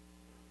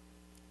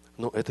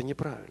 Но это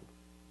неправильно.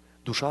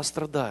 Душа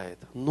страдает,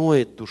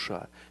 ноет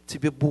душа,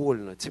 тебе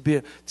больно,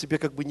 тебе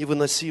как бы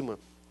невыносимо.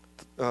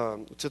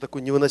 У тебя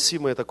такое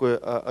невыносимое такое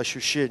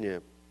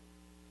ощущение.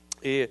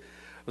 И,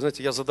 вы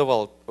знаете, я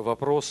задавал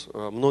вопрос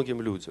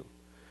многим людям.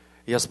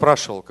 Я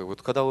спрашивал,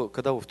 когда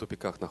вы в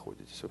тупиках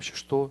находитесь вообще,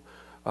 что?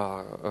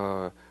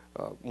 Мой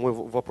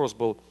вопрос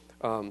был,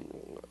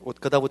 вот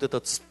когда вот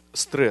этот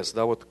стресс,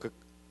 да, вот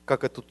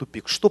как этот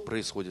тупик, что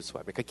происходит с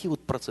вами, какие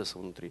вот процессы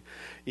внутри?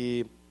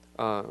 И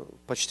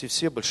почти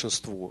все,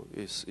 большинство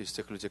из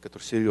тех людей,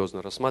 которые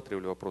серьезно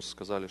рассматривали вопрос,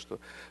 сказали, что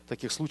в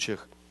таких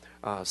случаях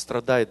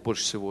страдает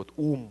больше всего вот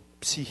ум,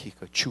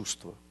 психика,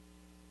 чувства.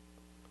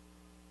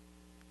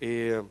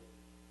 И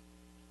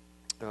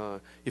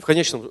в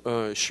конечном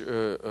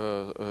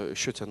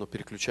счете оно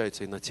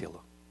переключается и на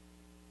тело.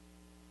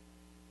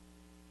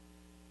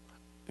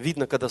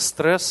 Видно, когда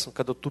стресс,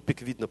 когда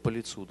тупик, видно по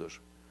лицу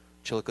даже.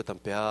 У человека там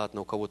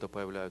пятна, у кого-то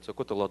появляются, у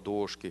кого-то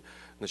ладошки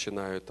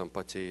начинают там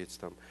потеть.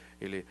 Там,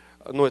 или,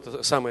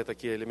 это самые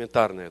такие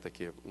элементарные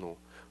такие,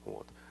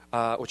 вот.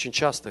 А очень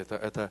часто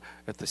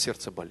это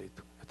сердце болит,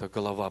 это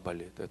голова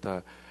болит,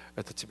 это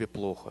тебе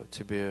плохо,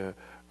 тебе,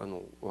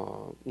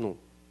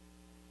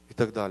 и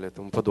так далее, и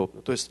тому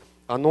подобное. То есть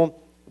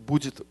оно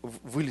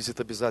вылезет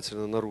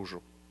обязательно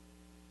наружу.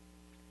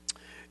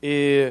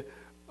 И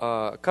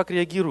как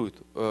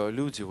реагируют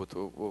люди вот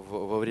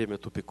во время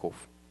тупиков?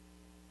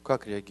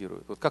 Как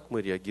реагируют? Вот как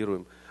мы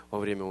реагируем во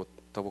время вот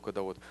того,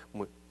 когда вот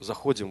мы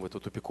заходим в это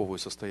тупиковое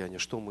состояние,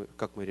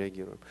 как мы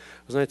реагируем?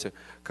 Знаете,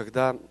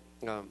 когда,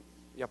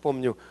 я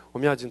помню, у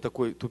меня один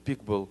такой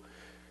тупик был,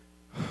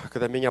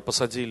 когда меня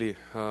посадили,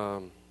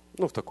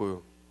 в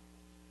такую,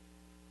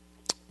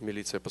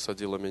 милиция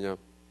посадила меня,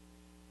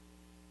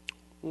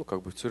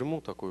 в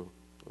тюрьму такую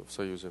в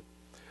Союзе,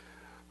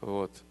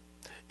 вот.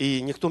 И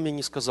никто мне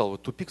не сказал,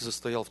 вот тупик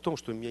состоял в том,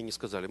 что мне не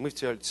сказали, мы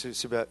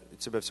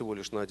тебя всего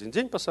лишь на 1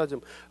 день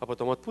посадим, а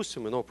потом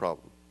отпустим, и no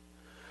problem.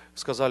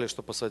 Сказали,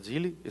 что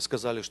посадили, и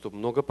сказали, что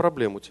много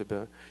проблем у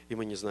тебя, и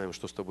мы не знаем,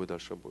 что с тобой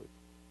дальше будет.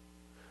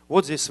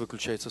 Вот здесь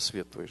выключается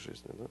свет в твоей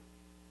жизни. Да?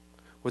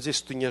 Вот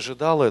здесь ты не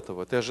ожидал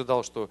этого, ты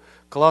ожидал, что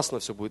классно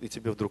все будет, и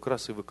тебе вдруг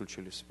раз и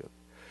выключили свет.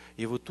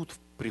 И вот тут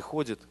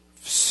приходят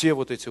все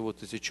вот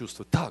эти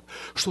чувства. Так,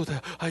 что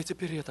это? А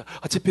теперь это,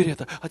 а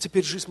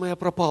теперь жизнь моя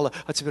пропала,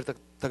 а теперь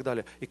так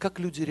далее. И как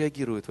люди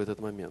реагируют в этот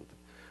момент?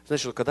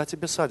 Знаешь, когда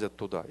тебя садят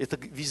туда, это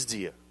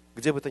везде,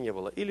 где бы то ни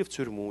было, или в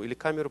тюрьму, или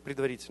камеру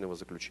предварительного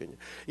заключения,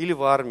 или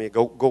в армии,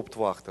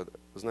 гауптвахта,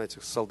 знаете,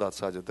 солдат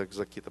садят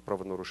за какие-то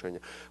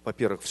правонарушения.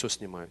 Во-первых, все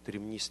снимают,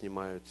 ремни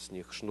снимают с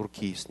них,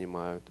 шнурки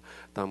снимают,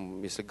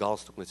 там, если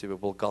галстук на тебе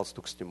был,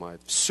 галстук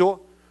снимают.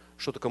 Все,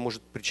 что только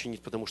может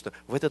причинить, потому что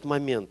в этот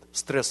момент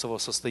стрессового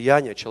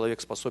состояния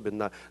человек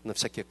способен на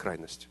всякие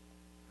крайности.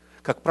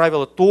 Как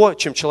правило, то,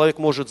 чем человек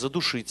может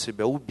задушить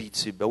себя, убить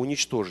себя,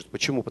 уничтожить.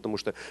 Почему? Потому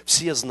что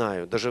все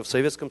знают, даже в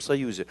Советском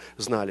Союзе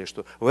знали,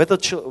 что в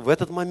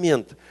этот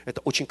момент,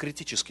 это очень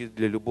критический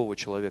для любого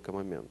человека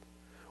момент.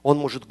 Он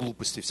может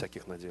глупостей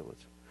всяких наделать.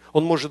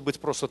 Он может быть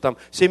просто там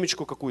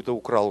семечку какую-то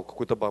украл у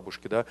какой-то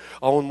бабушки, да,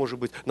 а он может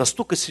быть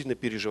настолько сильно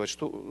переживать,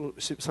 что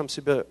сам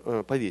себя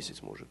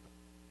повесить может.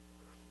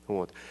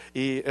 Вот.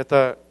 И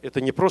это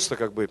не просто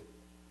как бы,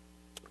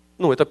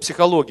 это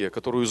психология,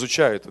 которую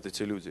изучают вот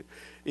эти люди.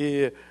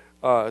 И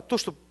то,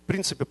 что в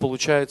принципе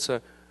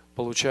получается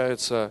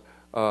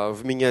в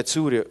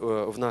миниатюре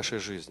в нашей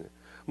жизни.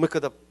 Мы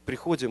когда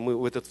приходим, мы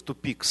в этот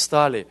тупик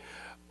стали,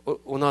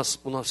 у нас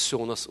все,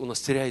 у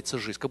нас теряется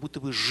жизнь, как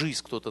будто бы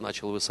жизнь кто-то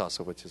начал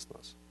высасывать из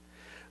нас.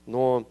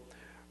 Но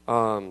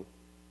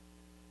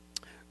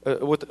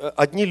вот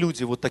одни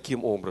люди вот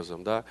таким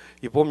образом, да,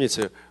 и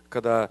помните,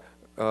 когда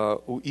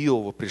у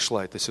Иова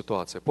пришла эта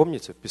ситуация,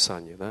 помните в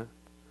Писании, да?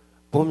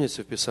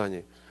 Помните в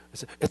Писании?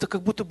 Это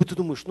как будто бы ты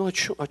думаешь, о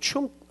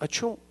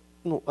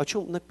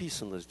чем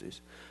написано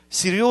здесь?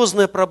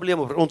 Серьезная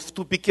проблема, он в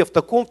тупике, в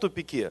таком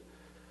тупике.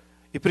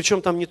 И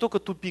причем там не только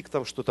тупик,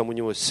 там, что там у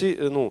него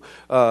тело,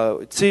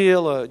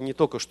 не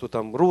только что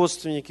там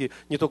родственники,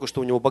 не только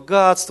что у него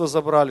богатство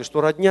забрали,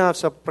 что родня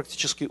вся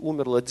практически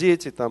умерла,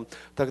 дети там,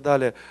 и так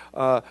далее,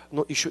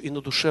 но еще и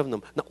на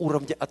душевном, на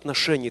уровне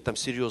отношений там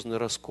серьезный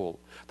раскол.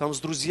 Там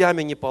с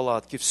друзьями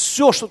неполадки,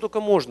 все, что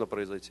только можно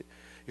произойти.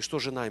 И что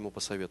жена ему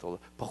посоветовала?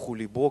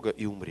 Похули Бога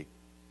и умри.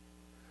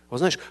 Вы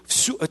знаешь,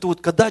 это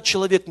вот когда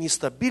человек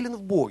нестабилен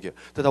в Боге,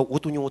 тогда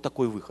вот у него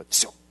такой выход.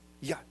 Все,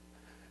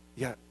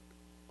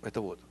 это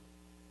вот,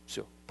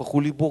 все,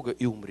 похули Бога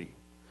и умри.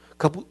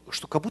 Как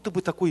будто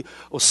бы такой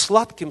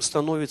сладким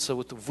становится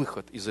вот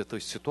выход из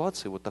этой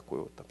ситуации, вот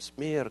такой вот там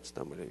смерть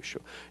там, или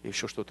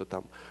еще что-то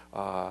там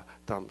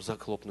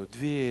захлопнуть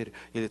дверь,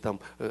 или там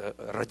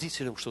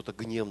родителям что-то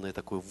гневное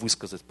такое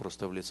высказать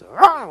просто в лицо.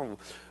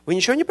 Вы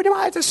ничего не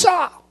понимаете,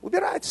 все,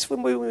 убирайтесь, вы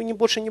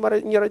больше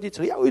не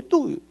родители, я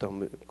уйду,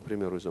 там, к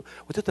примеру.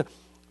 Вот это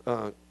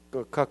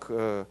как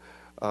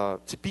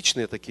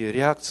типичные такие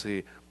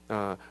реакции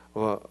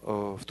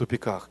в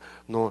тупиках,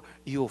 но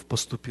Иов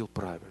поступил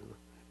правильно.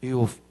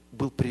 Иов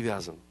был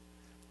привязан.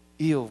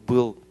 Иов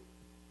был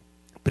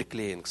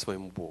приклеен к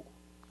своему Богу,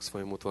 к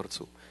своему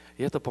Творцу.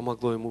 И это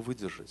помогло ему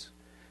выдержать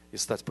и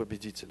стать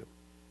победителем.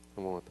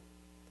 Вот.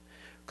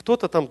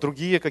 Кто-то там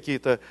другие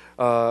какие-то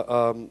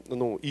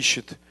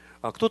ищет,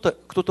 а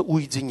кто-то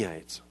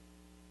уединяется.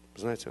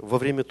 Знаете, во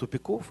время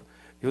тупиков,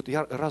 и вот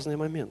разные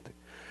моменты.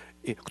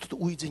 И кто-то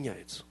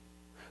уединяется.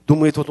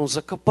 Думает, вот он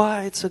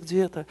закопается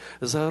где-то,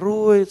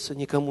 зароется,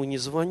 никому не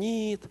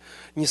звонит,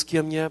 ни с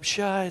кем не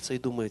общается и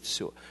думает,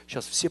 все,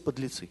 сейчас все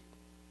подлецы.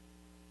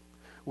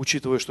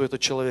 Учитывая, что этот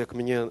человек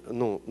мне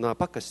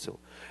напакостил,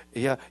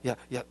 я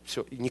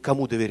все,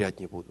 никому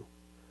доверять не буду.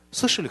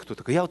 Слышали, кто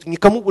такой? Я вот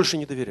никому больше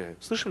не доверяю.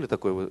 Слышали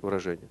такое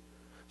выражение?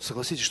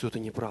 Согласитесь, что это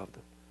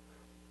неправда.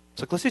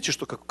 Согласитесь,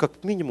 что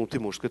как минимум ты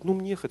можешь сказать,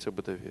 мне хотя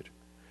бы доверь.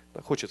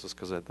 Да, хочется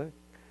сказать, да?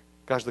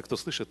 Каждый, кто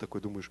слышит такой,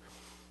 думаешь,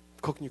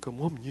 как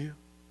никому, а мне?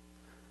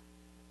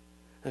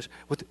 Знаешь,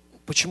 вот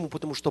почему?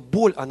 Потому что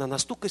боль, она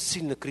настолько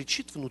сильно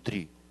кричит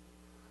внутри,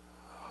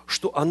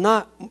 что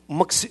она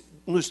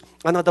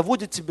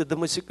доводит тебя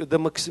до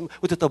максимума.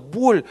 Вот эта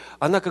боль,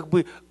 она как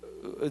бы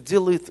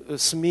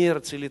делает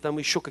смерть или там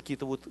еще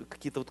какие-то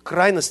вот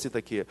крайности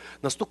такие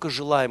настолько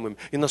желаемыми.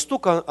 И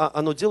настолько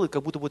оно делает,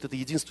 как будто вот это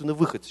единственный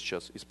выход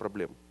сейчас из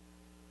проблем.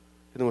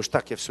 Ты думаешь,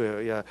 так,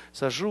 я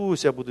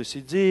сажусь, я буду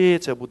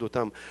сидеть, я буду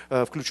там,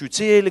 включу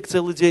телек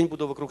целый день,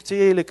 буду вокруг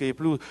телека,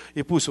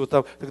 и пусть вот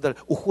там, и так далее.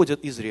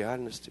 Уходят из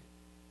реальности.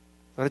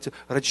 Ради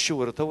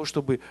чего? Ради того,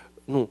 чтобы,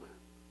 not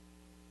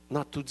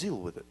to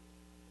deal with it.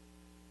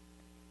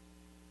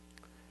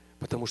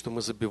 Потому что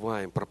мы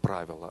забиваем про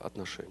правила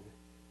отношений.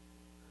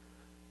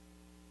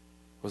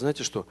 Вы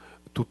знаете, что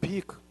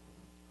тупик,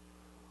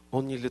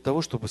 он не для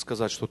того, чтобы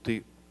сказать, что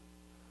ты,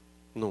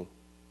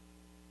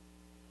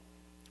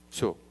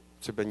 все,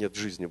 у тебя нет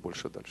жизни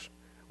больше дальше.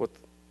 Вот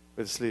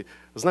если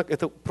знак,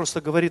 это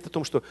просто говорит о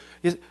том, что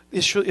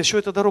еще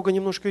эта дорога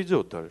немножко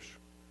идет дальше,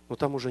 но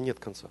там уже нет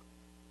конца.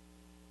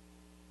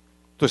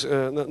 То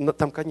есть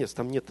там конец,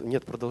 там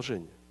нет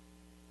продолжения.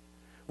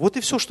 Вот и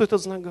все, что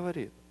этот знак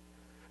говорит.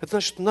 Это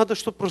значит, что надо,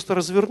 чтобы просто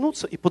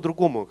развернуться и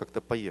по-другому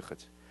как-то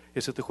поехать,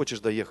 если ты хочешь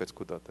доехать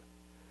куда-то.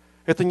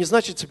 Это не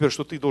значит теперь,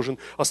 что ты должен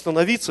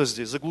остановиться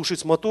здесь,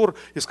 заглушить мотор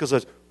и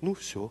сказать,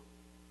 все.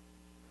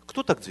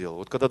 Кто так делал,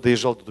 вот когда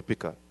доезжал до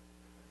тупика?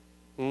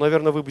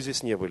 Наверное, вы бы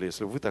здесь не были,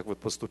 если бы вы так вот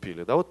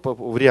поступили, да, вот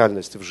в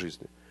реальности, в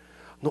жизни.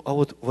 А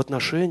вот в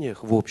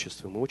отношениях, в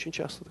обществе мы очень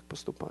часто так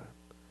поступаем.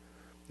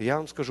 Я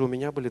вам скажу, у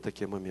меня были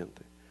такие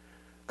моменты,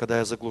 когда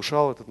я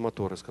заглушал этот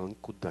мотор и сказал,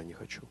 никуда не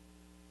хочу.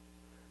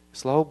 И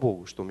слава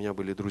Богу, что у меня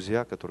были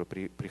друзья, которые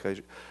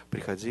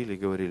приходили и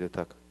говорили,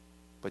 так,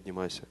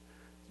 поднимайся,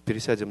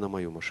 пересядем на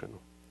мою машину,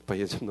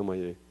 поедем на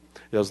моей,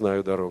 я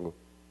знаю дорогу.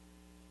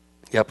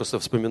 Я просто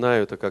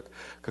вспоминаю это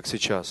как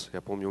сейчас.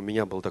 Я помню, у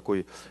меня был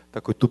такой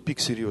тупик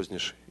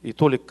серьезнейший. И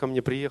Толик ко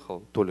мне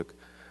приехал, Толик,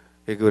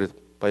 и говорит,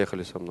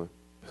 поехали со мной.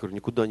 Я говорю,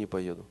 никуда не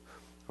поеду.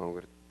 А он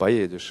говорит,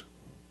 поедешь.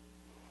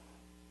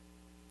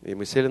 И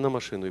мы сели на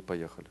машину и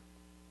поехали.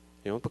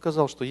 И он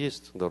показал, что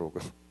есть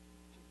дорога.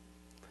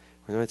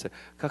 Понимаете,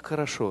 как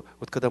хорошо,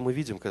 вот когда мы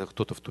видим, когда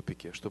кто-то в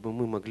тупике, чтобы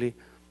мы могли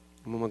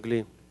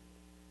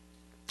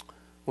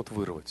вот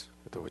вырвать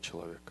этого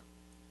человека.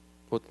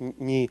 Вот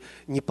не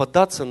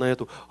поддаться на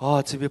эту,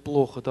 тебе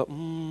плохо, да,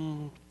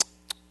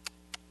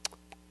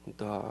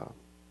 да.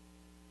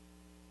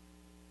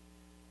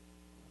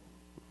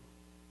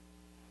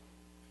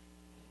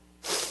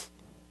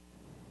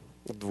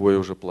 Двое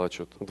уже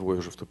плачут, двое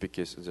уже в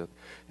тупике сидят.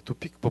 И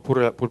тупик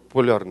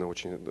популярный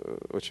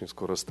очень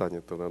скоро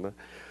станет тогда, да?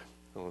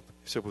 Вот.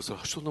 Все будут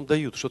спрашивать, что нам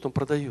дают, что там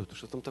продают,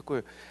 что там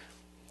такое.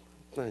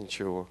 Да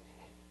ничего,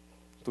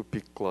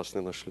 тупик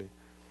классный нашли.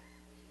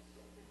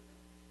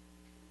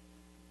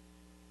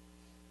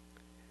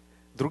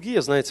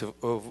 Другие, знаете,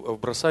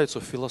 бросаются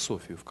в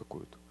философию в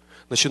какую-то.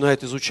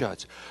 Начинают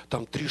изучать.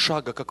 Там 3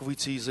 шага, как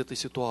выйти из этой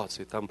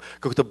ситуации. Там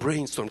какой-то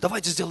брейнсторм.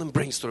 Давайте сделаем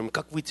брейнсторм,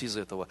 как выйти из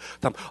этого.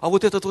 Там,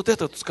 вот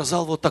этот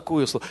сказал вот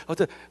такое слово.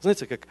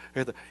 Знаете, как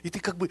это. И ты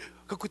как бы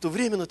какое-то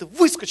время ты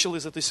выскочил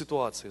из этой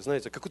ситуации.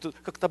 Знаете,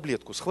 как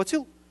таблетку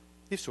схватил,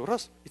 и все,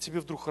 раз, и тебе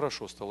вдруг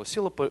хорошо стало.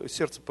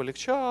 Сердце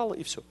полегчало,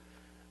 и все.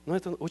 Но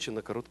это очень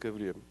на короткое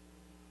время.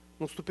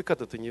 С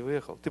тупика-то ты не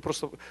выехал. Ты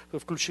просто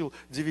включил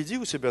DVD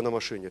у себя на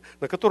машине,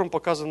 на котором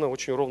показана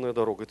очень ровная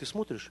дорога. И ты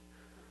смотришь,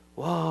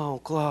 вау,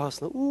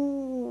 классно,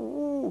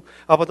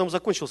 а потом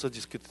закончился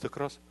диск, и ты так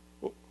раз,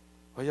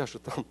 я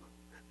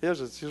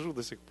же сижу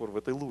до сих пор в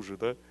этой луже,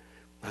 да?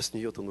 А с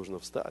нее-то нужно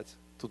встать,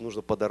 тут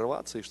нужно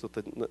подорваться и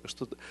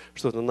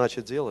что-то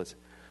начать делать.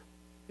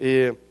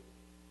 И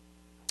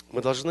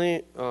мы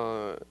должны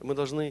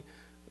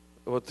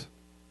вот,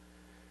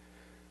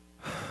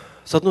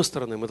 с одной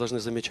стороны, мы должны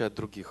замечать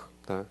других,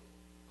 да?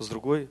 С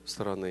другой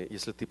стороны,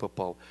 если ты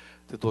попал,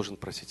 ты должен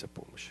просить о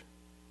помощи.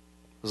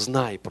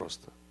 Знай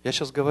просто. Я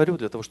сейчас говорю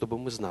для того, чтобы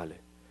мы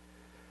знали,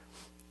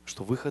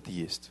 что выход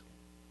есть.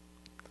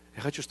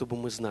 Я хочу, чтобы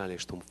мы знали,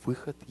 что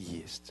выход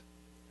есть.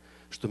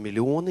 Что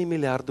миллионы и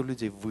миллиарды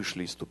людей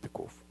вышли из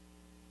тупиков.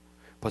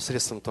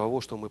 Посредством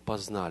того, что мы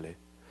познали,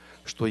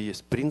 что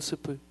есть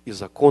принципы и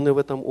законы в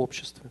этом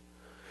обществе.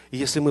 И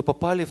если мы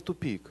попали в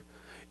тупик,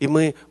 и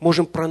мы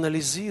можем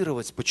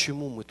проанализировать,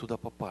 почему мы туда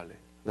попали,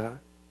 да?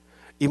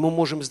 И мы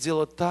можем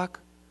сделать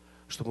так,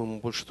 чтобы мы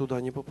больше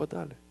туда не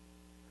попадали.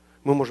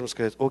 Мы можем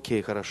сказать,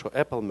 окей, хорошо,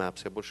 Apple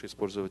Maps я больше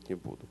использовать не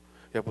буду.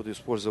 Я буду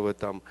использовать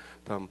там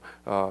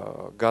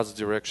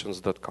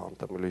godsdirections.com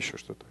там, или еще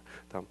что-то,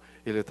 там,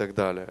 или так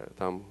далее.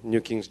 Там,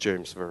 New King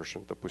James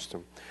Version,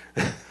 допустим.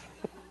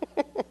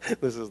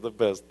 This is the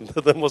best,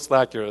 the most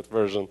accurate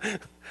version.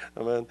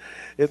 Amen.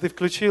 И ты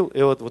включил,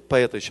 и вот по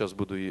этой сейчас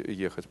буду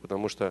ехать,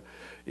 потому что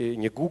и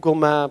не Google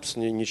Maps,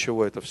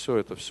 ничего, это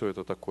все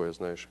такое,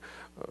 знаешь.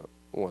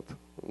 Вот.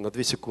 На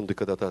 2 секунды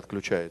когда-то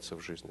отключается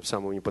в жизни, в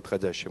самый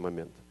неподходящий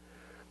момент.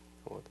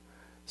 Вот.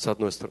 С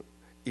одной стороны.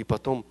 И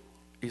потом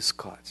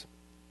искать.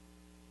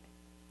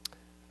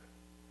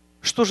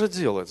 Что же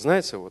делать?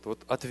 Знаете,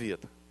 вот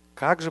ответ.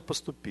 Как же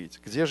поступить?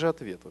 Где же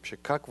ответ вообще?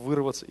 Как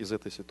вырваться из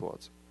этой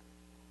ситуации?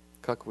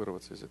 Как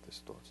вырваться из этой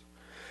ситуации?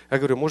 Я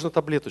говорю, можно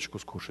таблеточку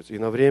скушать и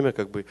на время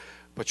как бы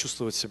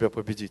почувствовать себя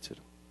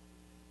победителем.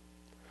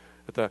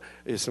 Это,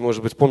 если,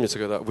 может быть, помните,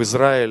 когда в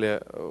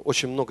Израиле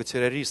очень много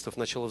террористов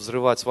начало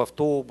взрывать в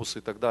автобусы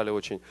и так далее.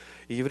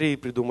 И евреи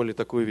придумали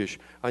такую вещь.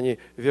 Они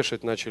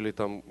вешать начали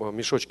там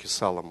мешочки с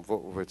салом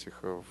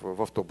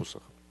в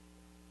автобусах.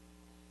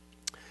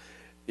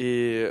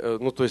 И,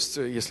 то есть,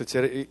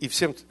 и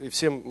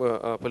всем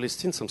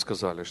палестинцам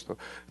сказали, что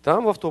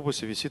там в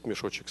автобусе висит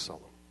мешочек с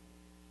салом.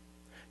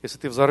 Если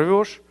ты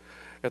взорвешь,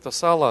 это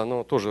сало,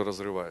 оно тоже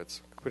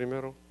разрывается, к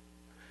примеру.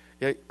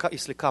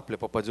 Если капля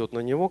попадет на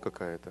него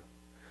какая-то,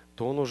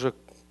 то он уже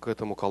к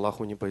этому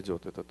калаху не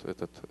пойдет,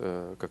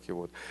 как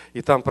его.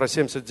 И там про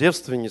 70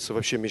 девственниц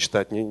вообще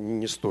мечтать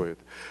не стоит.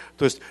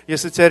 То есть,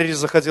 если террорист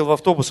заходил в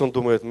автобус, он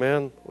думает,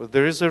 there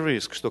is a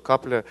risk, что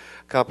капля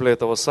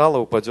этого сала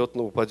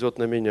упадет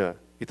на меня.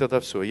 И тогда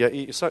все. Я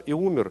и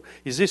умер,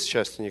 и здесь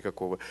счастья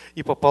никакого.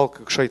 И попал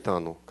к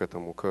шайтану, к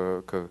этому,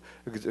 к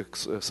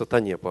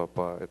сатане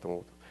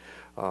по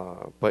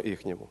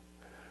ихнему.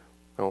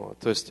 Вот.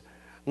 То есть,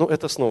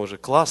 это снова же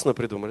классно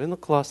придумали.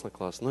 Классно.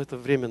 Но это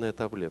временная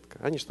таблетка.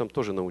 Они же там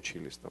тоже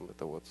научились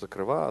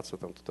закрываться,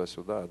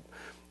 туда-сюда.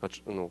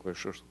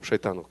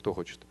 Шайтану кто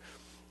хочет.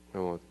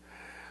 Вот.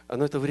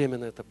 Но это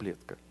временная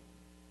таблетка.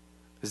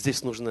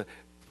 Здесь нужно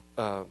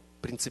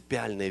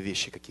принципиальные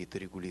вещи какие-то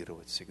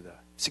регулировать всегда.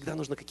 Всегда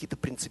нужно какие-то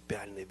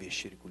принципиальные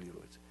вещи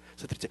регулировать.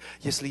 Смотрите,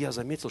 если я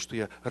заметил, что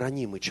я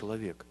ранимый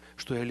человек,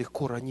 что я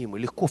легко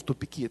ранимый, легко в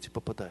тупики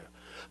попадаю,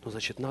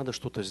 значит, надо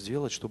что-то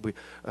сделать, чтобы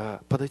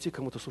подойти к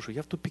кому-то, слушай,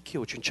 я в тупике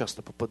очень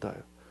часто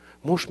попадаю.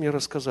 Можешь мне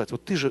рассказать?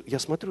 Вот ты же, я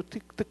смотрю,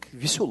 ты так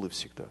веселый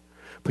всегда.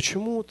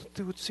 Почему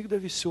ты всегда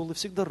веселый,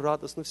 всегда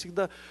радостный,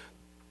 всегда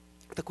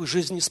такой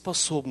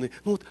жизнеспособный?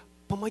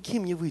 помоги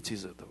мне выйти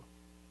из этого.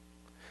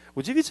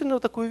 Удивительную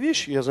такую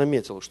вещь я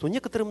заметил, что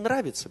некоторым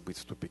нравится быть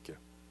в тупике.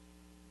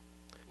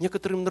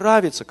 Некоторым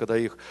нравится, когда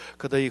их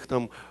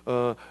там,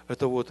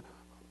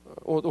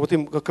 вот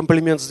им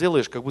комплимент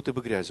сделаешь, как будто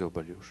бы грязью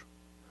обольешь.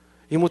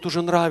 Им это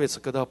уже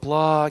нравится, когда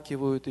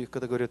оплакивают их,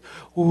 когда говорят,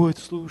 ой,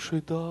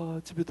 слушай,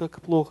 да, тебе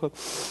так плохо.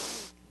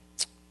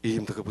 И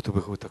им как будто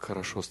бы так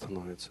хорошо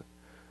становится.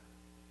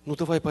 Ну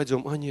давай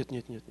пойдем. А нет.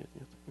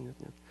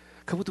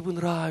 Как будто бы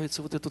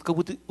нравится вот этот, как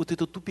будто вот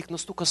этот тупик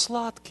настолько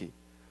сладкий,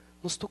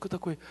 настолько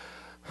такой.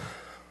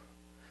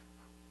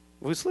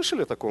 Вы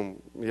слышали о таком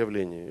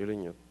явлении или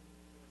нет?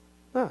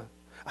 Да.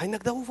 А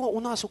иногда у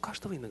нас, у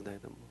каждого иногда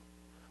это было.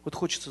 Вот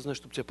хочется, знаешь,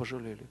 чтобы тебя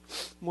пожалели.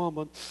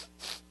 Мама,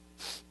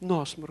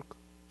 насморк.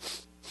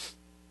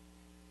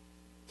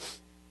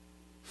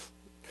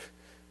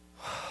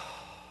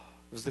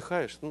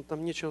 Вздыхаешь,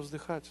 там нечего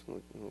вздыхать.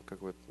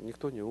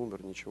 Никто не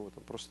умер, ничего.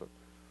 Там просто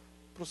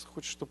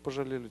хочешь, чтобы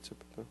пожалели тебя.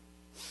 Да?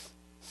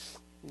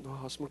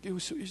 Насморк.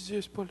 И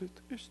здесь болит,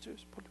 и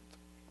здесь болит.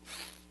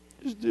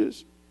 И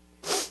здесь.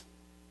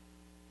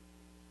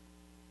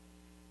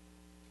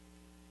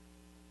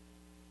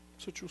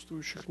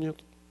 Сочувствующих нет.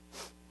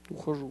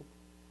 Ухожу.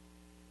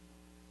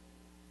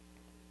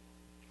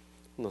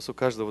 У нас у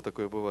каждого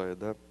такое бывает,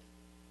 да?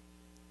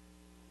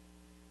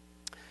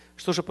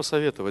 Что же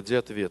посоветовать? Где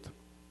ответ?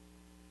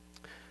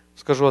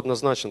 Скажу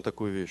однозначно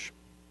такую вещь.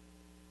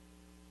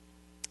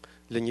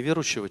 Для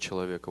неверующего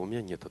человека у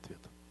меня нет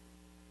ответа.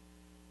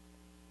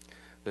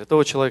 Для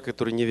того человека,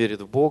 который не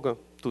верит в Бога,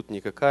 тут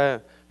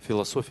никакая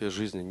философия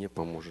жизни не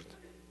поможет.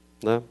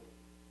 Да?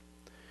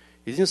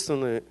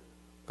 Единственный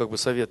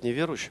совет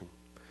неверующим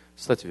 –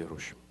 стать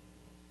верующим.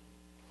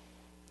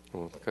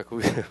 Вот, как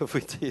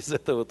выйти из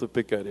этого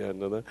тупика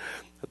реально, да?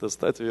 Это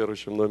стать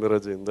верующим номер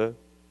один, да?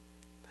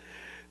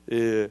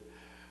 И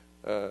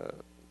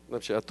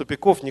вообще от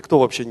тупиков никто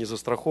вообще не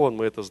застрахован,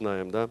 мы это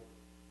знаем, да?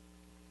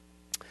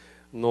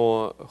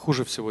 Но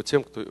хуже всего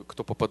тем,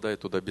 кто попадает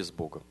туда без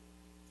Бога.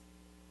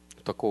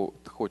 У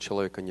такого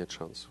человека нет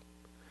шансов.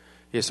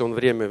 Если он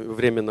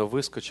временно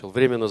выскочил,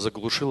 временно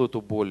заглушил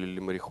эту боль или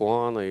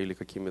марихуаной, или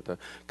какими-то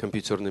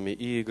компьютерными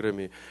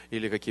играми,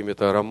 или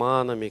какими-то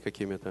романами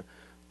какими-то,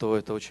 то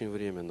это очень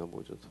временно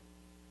будет.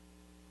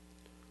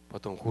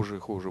 Потом хуже и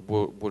хуже,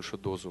 больше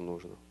дозу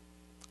нужно.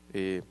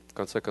 И в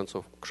конце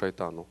концов к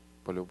шайтану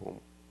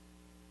по-любому.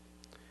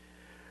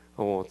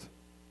 Вот.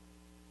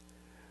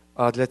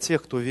 А для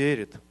тех, кто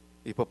верит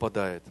и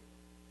попадает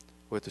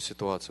в эту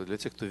ситуацию, для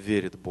тех, кто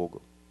верит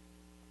Богу,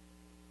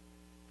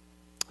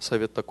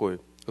 совет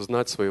такой: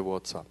 знать своего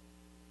Отца.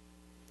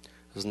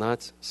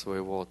 Знать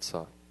своего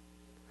Отца,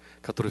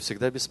 который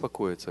всегда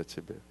беспокоится о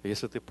тебе.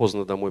 Если ты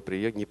поздно домой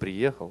не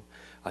приехал,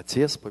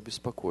 Отец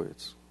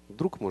побеспокоится.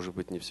 Друг, может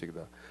быть, не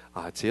всегда,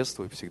 а Отец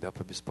твой всегда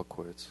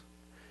побеспокоится.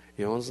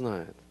 И Он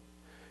знает.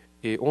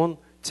 И Он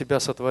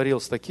тебя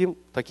сотворил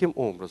таким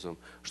образом,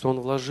 что Он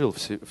вложил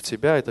в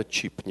тебя этот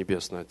чип,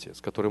 Небесный Отец,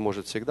 который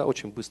может всегда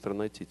очень быстро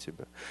найти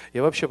тебя. И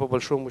вообще, по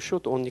большому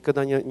счету, Он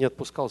никогда не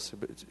отпускал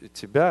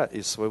тебя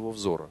из своего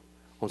взора.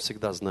 Он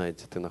всегда знает,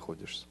 где ты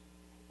находишься.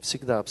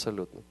 Всегда,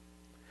 абсолютно.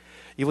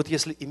 И вот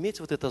если иметь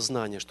вот это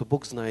знание, что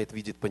Бог знает,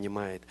 видит,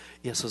 понимает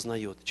и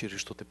осознает, через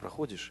что ты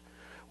проходишь,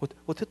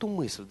 вот эту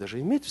мысль даже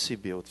иметь в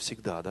себе вот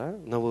всегда, да,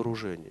 на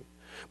вооружении.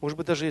 Может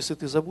быть, даже если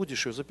ты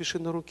забудешь ее, запиши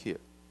на руке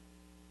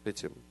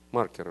этим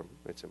маркером,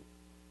 этим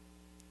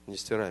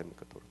нестираемым,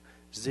 который.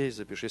 Здесь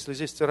запиши. Если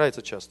здесь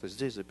стирается часто,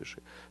 здесь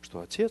запиши, что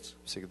Отец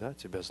всегда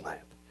тебя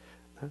знает.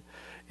 Да?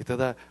 И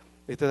тогда,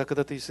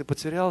 когда ты, если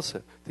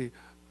потерялся, ты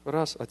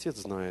раз, Отец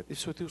знает, и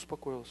все, ты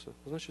успокоился,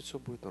 значит, все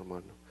будет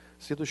нормально.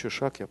 Следующий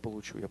шаг я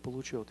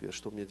получу ответ,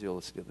 что мне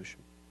делать следующим.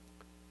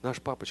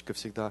 Наш папочка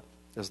всегда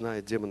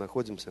знает, где мы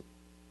находимся,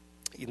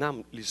 и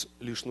нам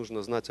лишь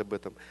нужно знать об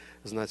этом,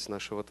 знать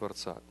нашего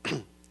Творца.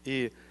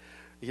 И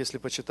если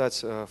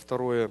почитать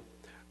второе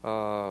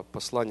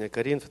послание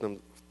Коринфянам,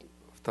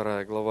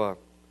 2 глава,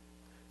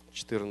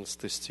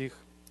 14 стих,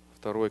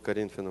 2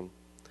 Коринфянам,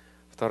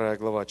 2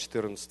 глава,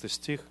 14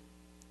 стих,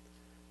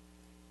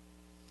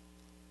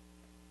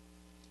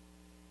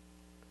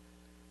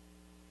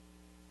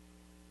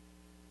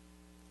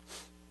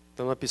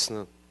 там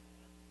написано,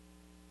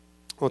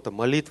 это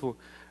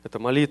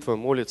молитва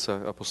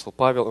молится апостол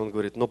Павел, он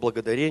говорит: но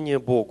благодарение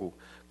Богу,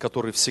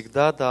 который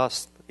всегда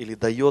даст или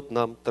дает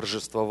нам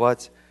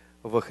торжествовать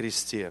во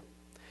Христе,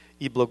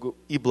 и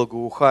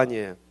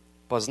благоухание,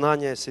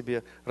 познание о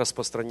себе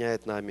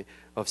распространяет нами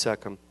во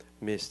всяком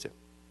месте.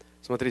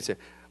 Смотрите,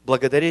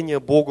 благодарение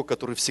Богу,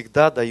 который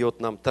всегда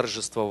дает нам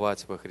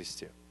торжествовать во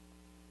Христе.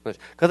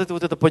 Значит, когда ты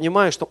вот это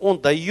понимаешь, что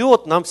Он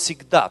дает нам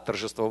всегда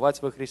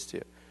торжествовать во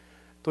Христе.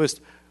 То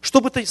есть,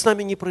 что бы то с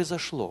нами ни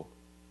произошло,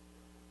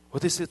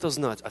 вот если это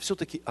знать, а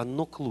все-таки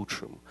оно к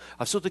лучшему,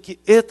 а все-таки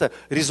это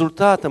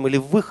результатом или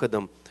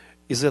выходом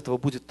из этого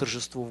будет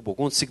торжество в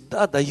Богу. Он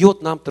всегда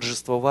дает нам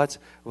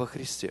торжествовать во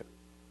Христе.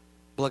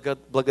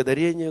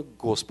 Благодарение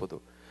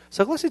Господу.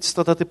 Согласитесь,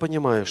 тогда ты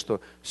понимаешь,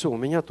 что все, у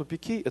меня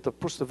тупики, это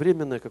просто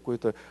временное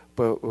какое-то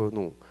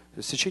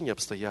стечение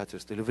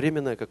обстоятельств или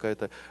временная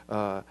какая-то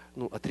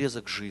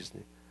отрезок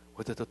жизни.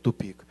 Вот это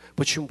тупик.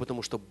 Почему?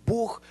 Потому что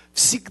Бог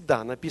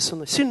всегда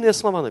написано, сильные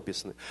слова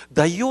написаны,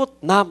 дает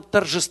нам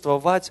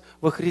торжествовать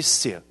во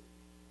Христе.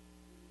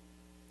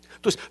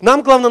 То есть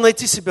нам главное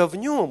найти себя в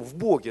Нем, в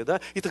Боге, да,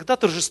 и тогда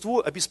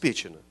торжество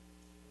обеспечено.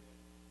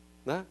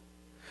 Да?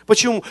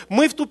 Почему?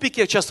 Мы в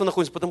тупике часто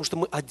находимся, потому что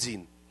мы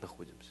один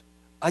находимся.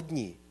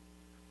 Одни.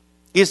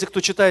 Если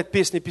кто читает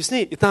песни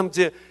песней, и там,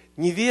 где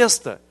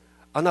невеста,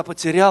 она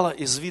потеряла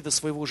из вида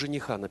своего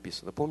жениха,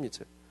 написано,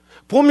 помните?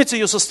 Помните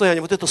ее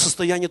состояние, вот это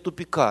состояние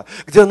тупика,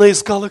 где она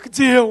искала,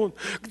 где он,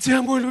 где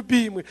мой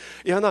любимый.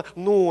 И она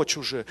ночь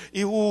уже,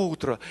 и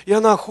утро, и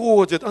она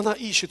ходит, она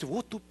ищет.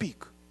 Вот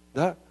тупик,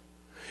 да?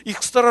 И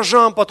к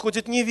сторожам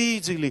подходят, не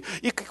видели,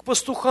 и к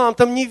пастухам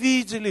там не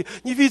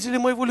видели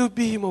моего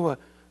любимого.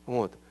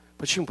 Вот.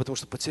 Почему? Потому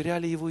что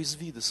потеряли его из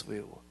вида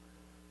своего.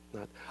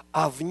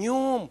 А в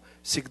нем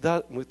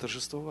всегда мы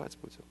торжествовать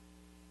будем.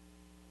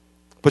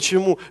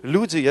 Почему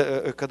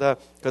люди, когда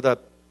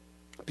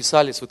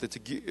писались вот эти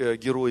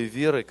герои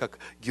веры, как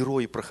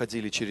герои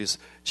проходили через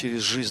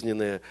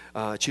жизненные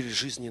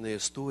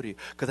истории,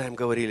 когда им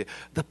говорили,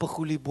 да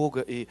похули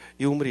Бога и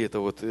умри, это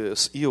вот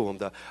с Иовом,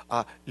 да,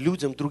 а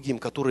людям другим,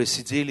 которые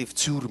сидели в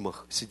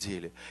тюрьмах,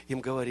 им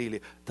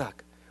говорили,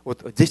 так,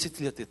 вот 10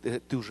 лет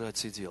ты уже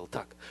отсидел,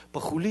 так,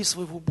 похули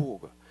своего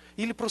Бога,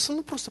 или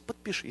просто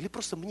подпиши, или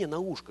просто мне на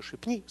ушко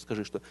шепни,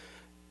 скажи, что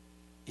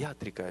я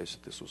отрекаюсь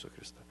от Иисуса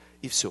Христа,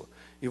 и все,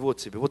 и вот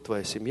тебе, вот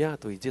твоя семья,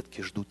 твои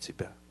детки ждут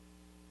тебя.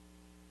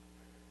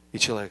 И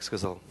человек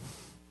сказал,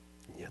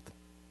 нет.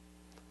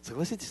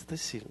 Согласитесь, это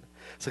сильно.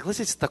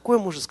 Согласитесь, такое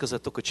может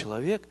сказать только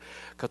человек,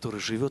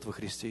 который живет во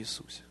Христе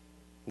Иисусе.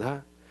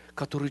 Да?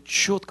 Который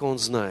четко он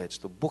знает,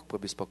 что Бог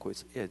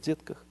побеспокоится и о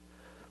детках.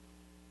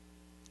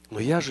 Но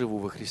я живу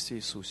во Христе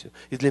Иисусе.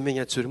 И для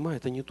меня тюрьма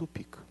это не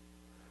тупик.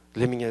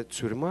 Для меня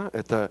тюрьма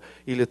это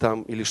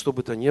или что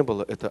бы то ни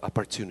было, это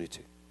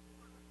opportunity.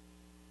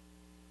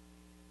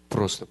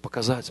 Просто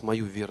показать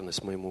мою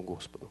верность моему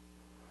Господу.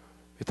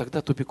 И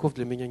тогда тупиков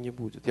для меня не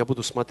будет. Я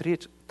буду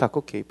смотреть, так,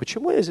 окей,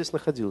 почему я здесь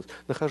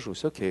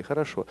нахожусь? Окей,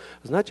 хорошо.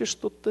 Значит,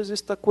 что-то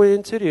здесь такое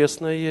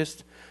интересное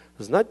есть.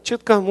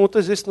 Значит, кому-то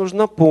здесь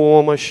нужна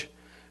помощь.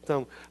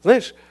 Там,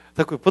 знаешь,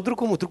 такой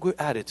по-другому, другой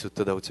attitude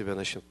тогда у тебя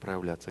начнет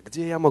проявляться.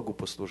 Где я могу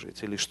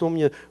послужить? Или что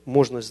мне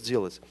можно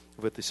сделать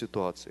в этой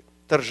ситуации?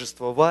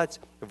 Торжествовать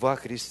во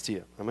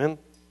Христе. Амин.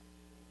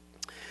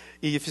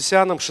 И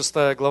Ефесянам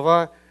 6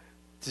 глава,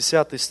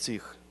 10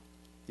 стих.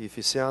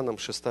 Ефесянам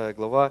 6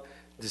 глава,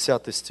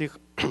 10 стих,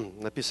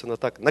 написано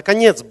так.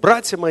 Наконец,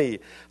 братья мои,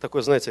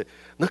 такой, знаете,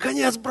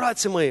 наконец,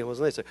 братья мои, вы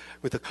знаете,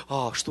 мы так,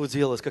 что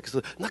делать, как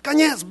это?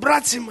 Наконец,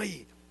 братья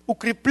мои,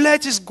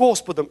 укрепляйтесь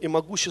Господом и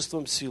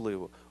могуществом силы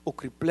Его.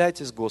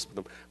 Укрепляйтесь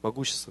Господом,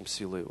 могуществом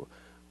силы Его.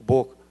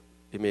 Бог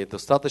имеет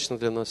достаточно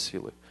для нас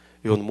силы,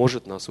 и Он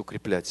может нас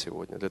укреплять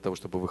сегодня, для того,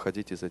 чтобы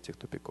выходить из этих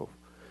тупиков.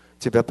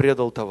 Тебя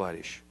предал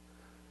товарищ,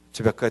 у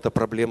тебя какая-то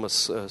проблема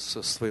с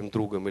своим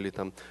другом или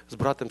там с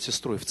братом,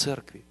 сестрой в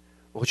церкви.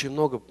 Очень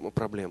много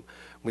проблем.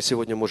 Мы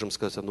сегодня можем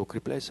сказать,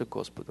 укрепляйся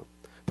Господом.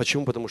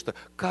 Почему? Потому что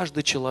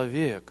каждый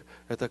человек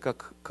это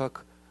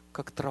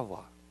как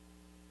трава.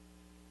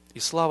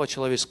 И слава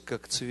человеческая,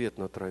 как цвет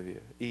на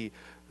траве. И,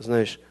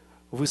 знаешь,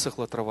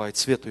 высохла трава, и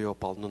цвет ее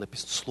опал, но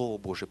написано, Слово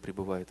Божие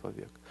пребывает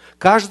вовек.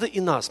 Каждый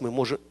из нас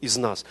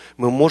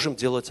мы можем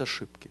делать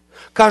ошибки.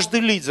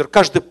 Каждый лидер,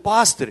 каждый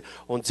пастырь,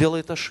 он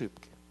делает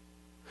ошибки.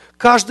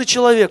 Каждый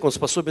человек, он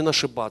способен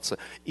ошибаться.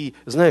 И,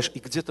 знаешь, и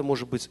где-то,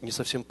 может быть, не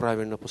совсем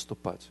правильно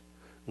поступать.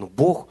 Но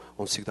Бог,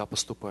 Он всегда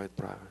поступает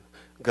правильно.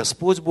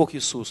 Господь Бог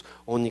Иисус,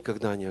 Он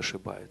никогда не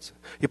ошибается.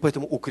 И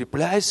поэтому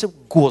укрепляйся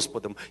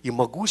Господом и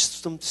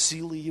могуществом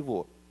силы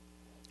Его.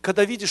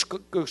 Когда видишь,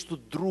 что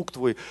друг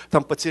твой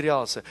там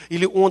потерялся,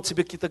 или он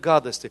тебе какие-то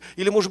гадости,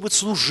 или, может быть,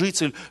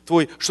 служитель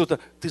твой что-то,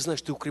 ты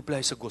знаешь, ты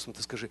укрепляйся Господом,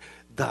 ты скажи,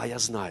 да, я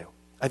знаю,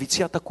 а ведь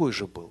я такой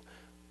же был,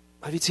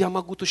 а ведь я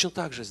могу точно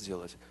так же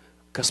сделать.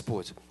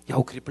 Господь, я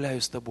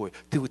укрепляюсь с Тобой.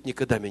 Ты вот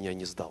никогда меня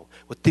не сдал.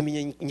 Вот Ты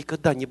меня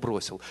никогда не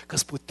бросил.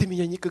 Господь, Ты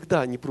меня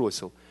никогда не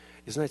бросил.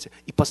 И знаете,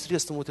 и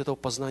посредством вот этого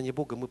познания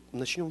Бога мы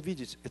начнем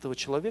видеть этого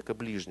человека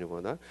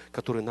ближнего, да,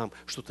 который нам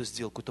что-то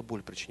сделал, какую-то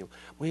боль причинил.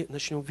 Мы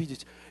начнем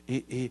видеть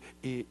и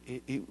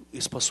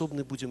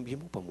способны будем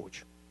ему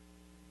помочь.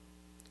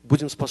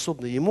 Будем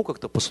способны ему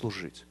как-то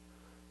послужить.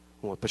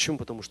 Вот. Почему?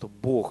 Потому что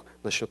Бог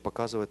начнет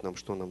показывать нам,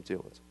 что нам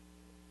делать.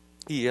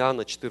 И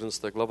Иоанна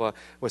 14 глава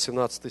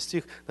 18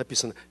 стих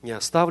написано, не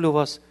оставлю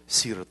вас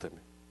сиротами.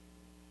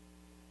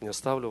 Не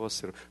оставлю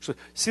вас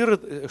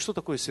сиротами. Что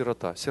такое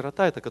сирота?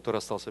 Сирота это который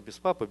остался без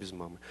папы, без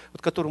мамы,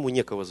 вот которому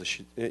некому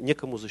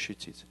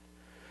защитить.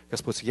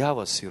 Господь, я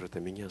вас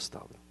сиротами не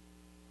оставлю.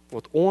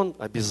 Вот Он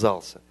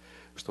обязался,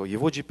 что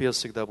Его GPS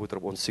всегда будет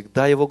работать,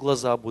 всегда Его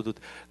глаза будут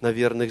на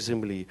верных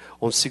земли,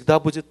 Он всегда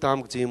будет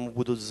там, где Ему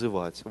будут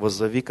взывать.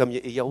 Воззови ко мне,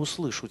 и я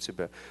услышу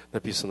тебя,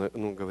 написано,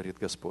 говорит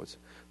Господь.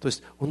 То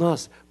есть у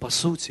нас, по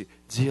сути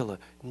дела,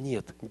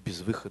 нет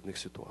безвыходных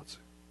ситуаций.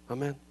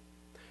 Аминь.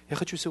 Я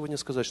хочу сегодня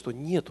сказать, что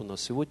нет у нас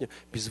сегодня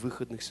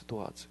безвыходных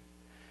ситуаций.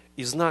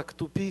 И знак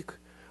тупик,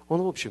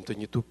 он в общем-то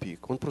не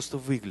тупик, он просто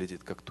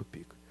выглядит как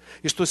тупик.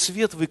 И что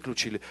свет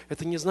выключили,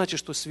 это не значит,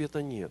 что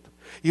света нет.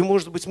 И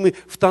может быть мы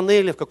в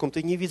тоннеле в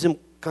каком-то не видим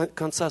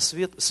конца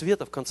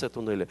света в конце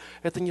туннеля.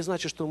 Это не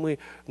значит, что мы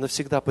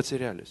навсегда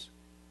потерялись.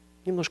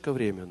 Немножко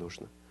время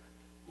нужно.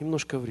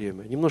 Немножко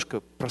время, немножко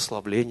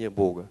прославления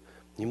Бога.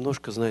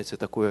 Немножко, знаете,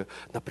 такое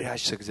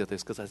напрячься где-то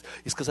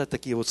и сказать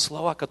такие вот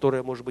слова,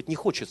 которые, может быть, не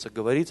хочется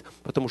говорить,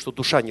 потому что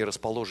душа не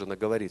расположена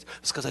говорить.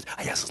 Сказать,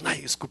 а я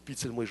знаю,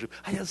 Искупитель мой жив,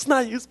 а я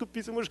знаю,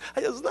 Искупитель мой жив, а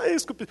я знаю,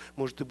 Искупитель.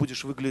 Может, ты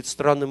будешь выглядеть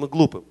странным и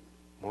глупым.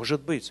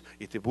 Может быть,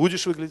 и ты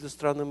будешь выглядеть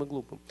странным и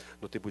глупым,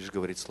 но ты будешь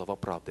говорить слова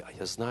правды. А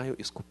я знаю,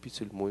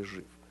 Искупитель мой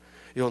жив.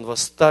 И Он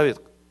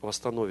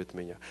восстановит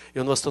меня. И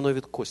Он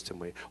восстановит кости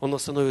мои. Он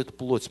восстановит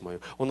плоть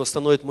мою. Он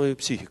восстановит мою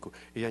психику.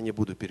 И я не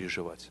буду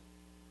переживать.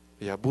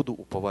 Я буду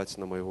уповать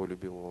на моего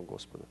любимого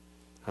Господа.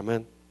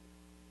 Аминь.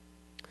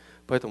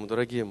 Поэтому,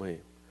 дорогие мои,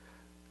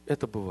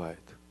 это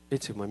бывает.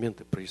 Эти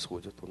моменты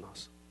происходят у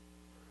нас.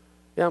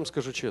 Я вам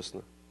скажу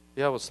честно.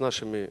 Я вот с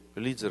нашими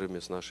лидерами,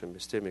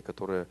 с теми,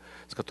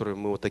 с которыми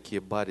мы вот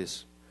такие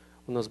борис,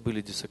 у нас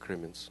были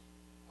disagreements,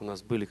 у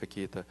нас были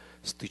какие-то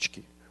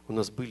стычки, у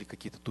нас были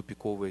какие-то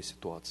тупиковые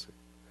ситуации.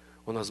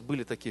 У нас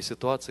были такие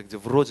ситуации, где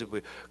вроде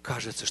бы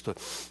кажется, что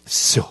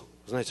все.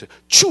 Знаете,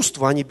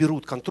 чувства, они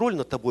берут контроль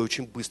над тобой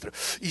очень быстро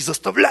и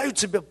заставляют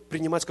тебя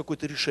принимать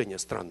какое-то решение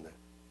странное.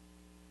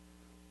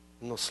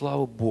 Но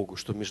слава Богу,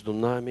 что между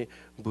нами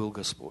был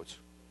Господь.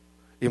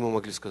 И мы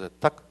могли сказать,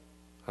 так,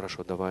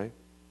 хорошо, давай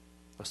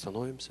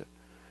остановимся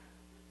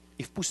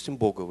и впустим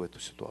Бога в эту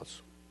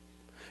ситуацию.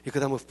 И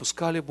когда мы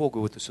впускали Бога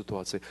в эту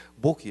ситуацию,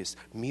 Бог есть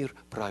мир,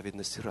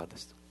 праведность и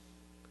радость.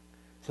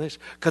 Знаешь,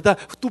 когда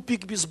в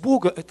тупик без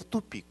Бога, это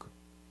тупик.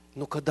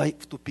 Но когда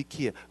в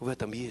тупике в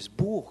этом есть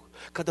Бог,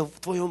 когда в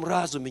твоем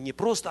разуме не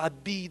просто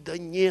обида,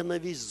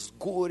 ненависть,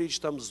 горечь,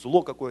 там,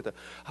 зло какое-то,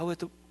 а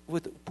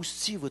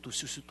пусти в эту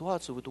всю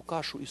ситуацию, в эту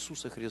кашу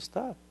Иисуса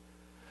Христа,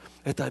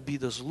 эта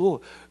обида,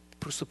 зло,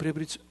 просто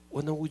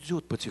она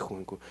уйдет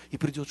потихоньку. И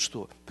придет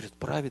что? Придет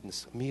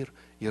праведность, мир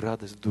и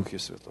радость в Духе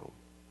Святом.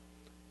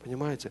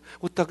 Понимаете?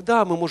 Вот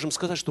тогда мы можем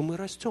сказать, что мы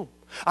растем.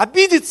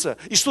 Обидеться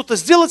и что-то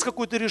сделать,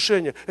 какое-то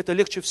решение, это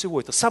легче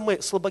всего. Это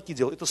самые слабаки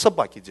делают, это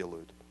собаки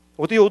делают.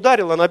 Вот ее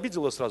ударила, она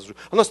обидела сразу же.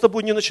 Она с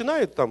тобой не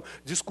начинает там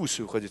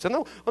дискуссию ходить.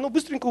 Она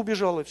быстренько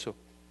убежала и все.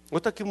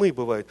 Вот так и мы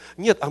бывает.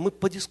 Нет, а мы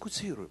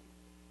подискутируем.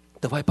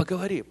 Давай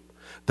поговорим.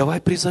 Давай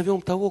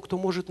призовем того, кто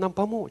может нам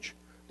помочь.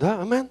 Да,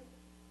 амин?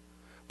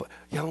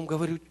 Я вам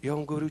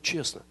говорю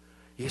честно.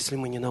 Если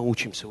мы не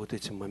научимся вот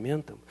этим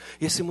моментам,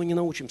 если мы не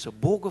научимся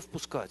Бога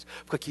впускать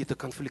в какие-то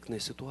конфликтные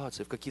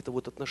ситуации, в какие-то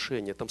вот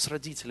отношения, там с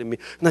родителями,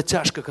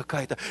 натяжка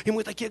какая-то, и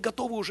мы такие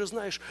готовы уже,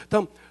 знаешь,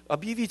 там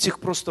объявить их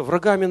просто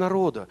врагами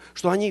народа,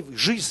 что они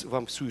жизнь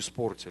вам всю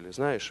испортили,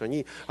 знаешь,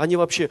 они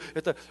вообще,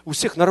 это у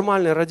всех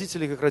нормальные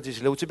родители как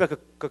родители, а у тебя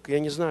как я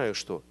не знаю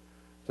что.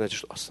 Знаете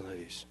что,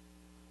 остановись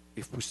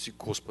и впусти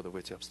Господа в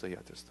эти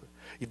обстоятельства.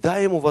 И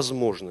дай Ему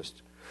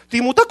возможность. Ты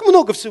Ему так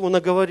много всего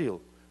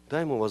наговорил.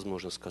 Дай Ему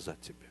возможность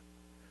сказать тебе.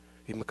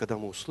 И когда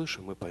мы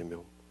услышим, мы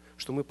поймем,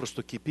 что мы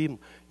просто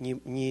кипим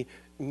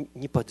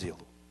не по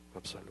делу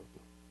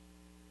абсолютно.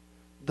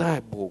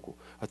 Дай Богу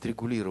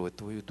отрегулировать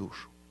твою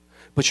душу.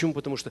 Почему?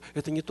 Потому что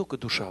это не только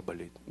душа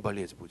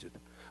болеть будет,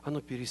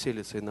 оно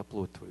переселится и на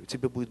плоть твою.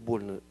 Тебе будет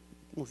больно,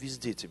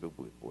 везде тебе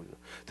будет больно.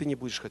 Ты не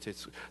будешь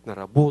хотеть на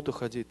работу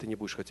ходить, ты не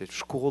будешь хотеть в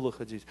школу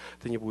ходить,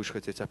 ты не будешь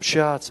хотеть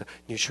общаться,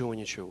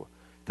 ничего.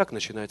 Так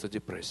начинается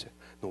депрессия.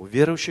 Но у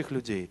верующих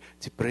людей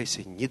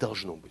депрессии не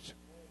должно быть.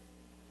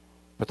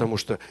 Потому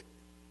что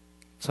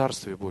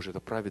Царствие Божие –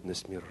 это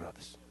праведность, мир,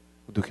 радость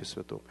в Духе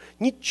Святом.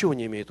 Ничего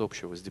не имеет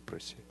общего с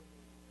депрессией.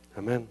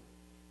 Аминь.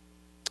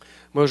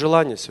 Мое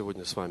желание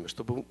сегодня с вами,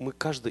 чтобы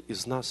каждый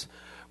из нас,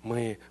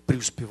 мы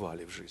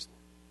преуспевали в жизни.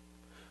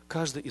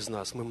 Каждый из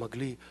нас, мы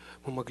могли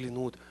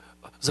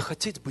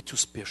захотеть быть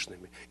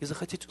успешными и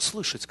захотеть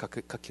слышать,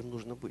 как им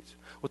нужно быть.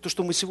 Вот то,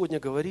 что мы сегодня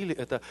говорили,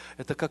 это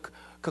как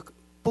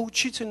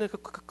поучительное,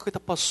 как какое-то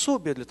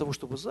пособие для того,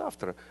 чтобы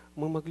завтра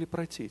мы могли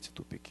пройти эти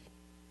тупики.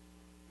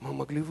 Мы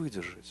могли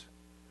выдержать.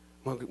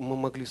 Мы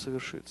могли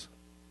совершиться.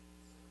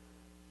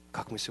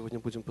 Как мы сегодня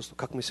будем поступать?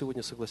 Как мы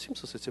сегодня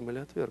согласимся с этим или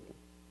отвергнем?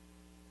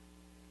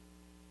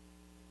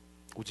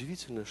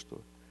 Удивительно,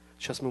 что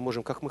сейчас мы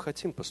можем, как мы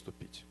хотим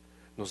поступить,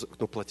 но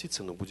платить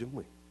цену будем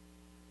мы.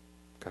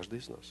 Каждый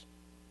из нас.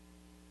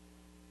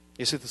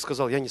 Если ты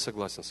сказал, я не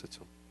согласен с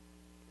этим,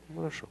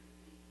 хорошо.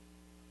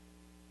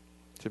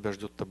 Тебя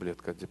ждет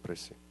таблетка от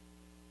депрессии.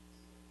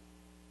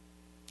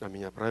 А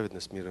меня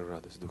праведность, мир и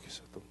радость в Духе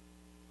Святом.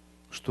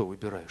 Что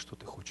выбираешь, что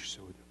ты хочешь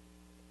сегодня?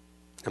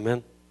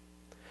 Аминь.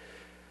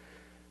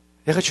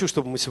 Я хочу,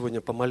 чтобы мы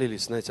сегодня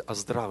помолились, знаете, о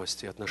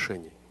здравости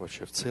отношений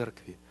вообще в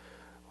церкви,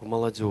 в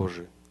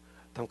молодежи,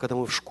 там, когда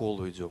мы в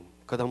школу идем,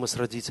 когда мы с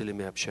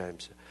родителями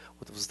общаемся.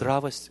 Вот в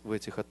здравость в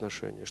этих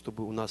отношениях,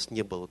 чтобы у нас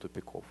не было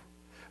тупиков,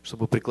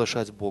 чтобы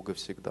приглашать Бога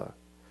всегда,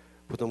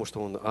 потому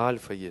что Он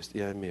альфа есть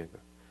и омега.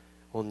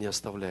 Он не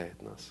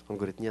оставляет нас. Он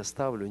говорит, не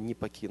оставлю, не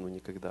покину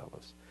никогда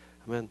вас.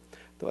 Аминь.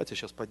 Давайте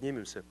сейчас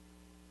поднимемся.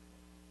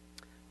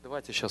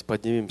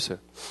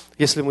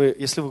 Если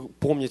вы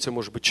помните,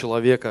 может быть,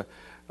 человека,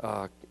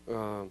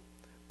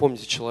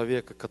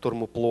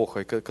 которому плохо,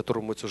 и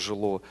которому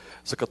тяжело,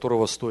 за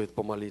которого стоит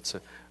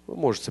помолиться, вы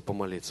можете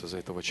помолиться за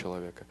этого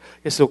человека.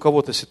 Если у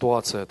кого-то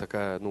ситуация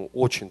такая,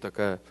 очень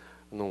такая,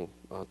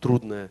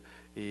 трудная,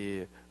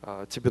 и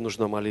тебе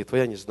нужна молитва,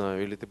 я не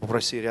знаю, или ты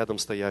попроси рядом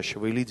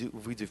стоящего, или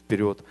выйди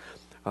вперед,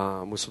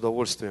 мы с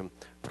удовольствием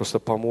просто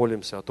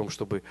помолимся о том,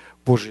 чтобы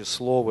Божье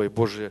Слово и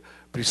Божье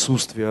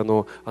присутствие,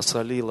 оно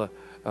осолило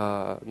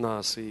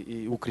нас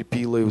и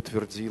укрепило, и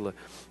утвердило.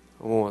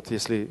 Вот,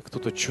 если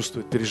кто-то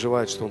чувствует,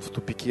 переживает, что он в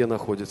тупике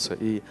находится,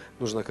 и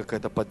нужна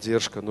какая-то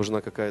поддержка,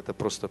 нужна какая-то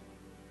просто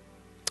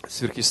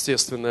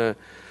сверхъестественная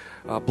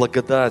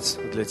благодать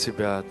для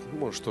тебя,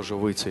 можешь тоже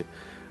выйти.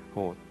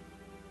 Вот.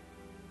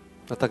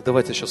 А так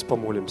давайте сейчас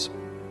помолимся.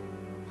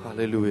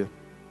 Аллилуйя.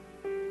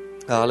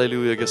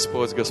 Аллилуйя,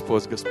 Господь,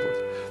 Господь, Господь.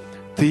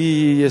 Ты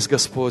есть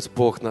Господь,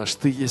 Бог наш,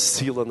 Ты есть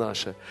сила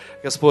наша.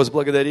 Господь,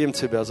 благодарим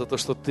Тебя за то,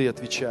 что Ты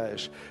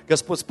отвечаешь.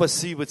 Господь,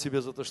 спасибо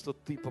Тебе за то, что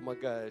Ты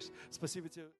помогаешь. Спасибо Тебе.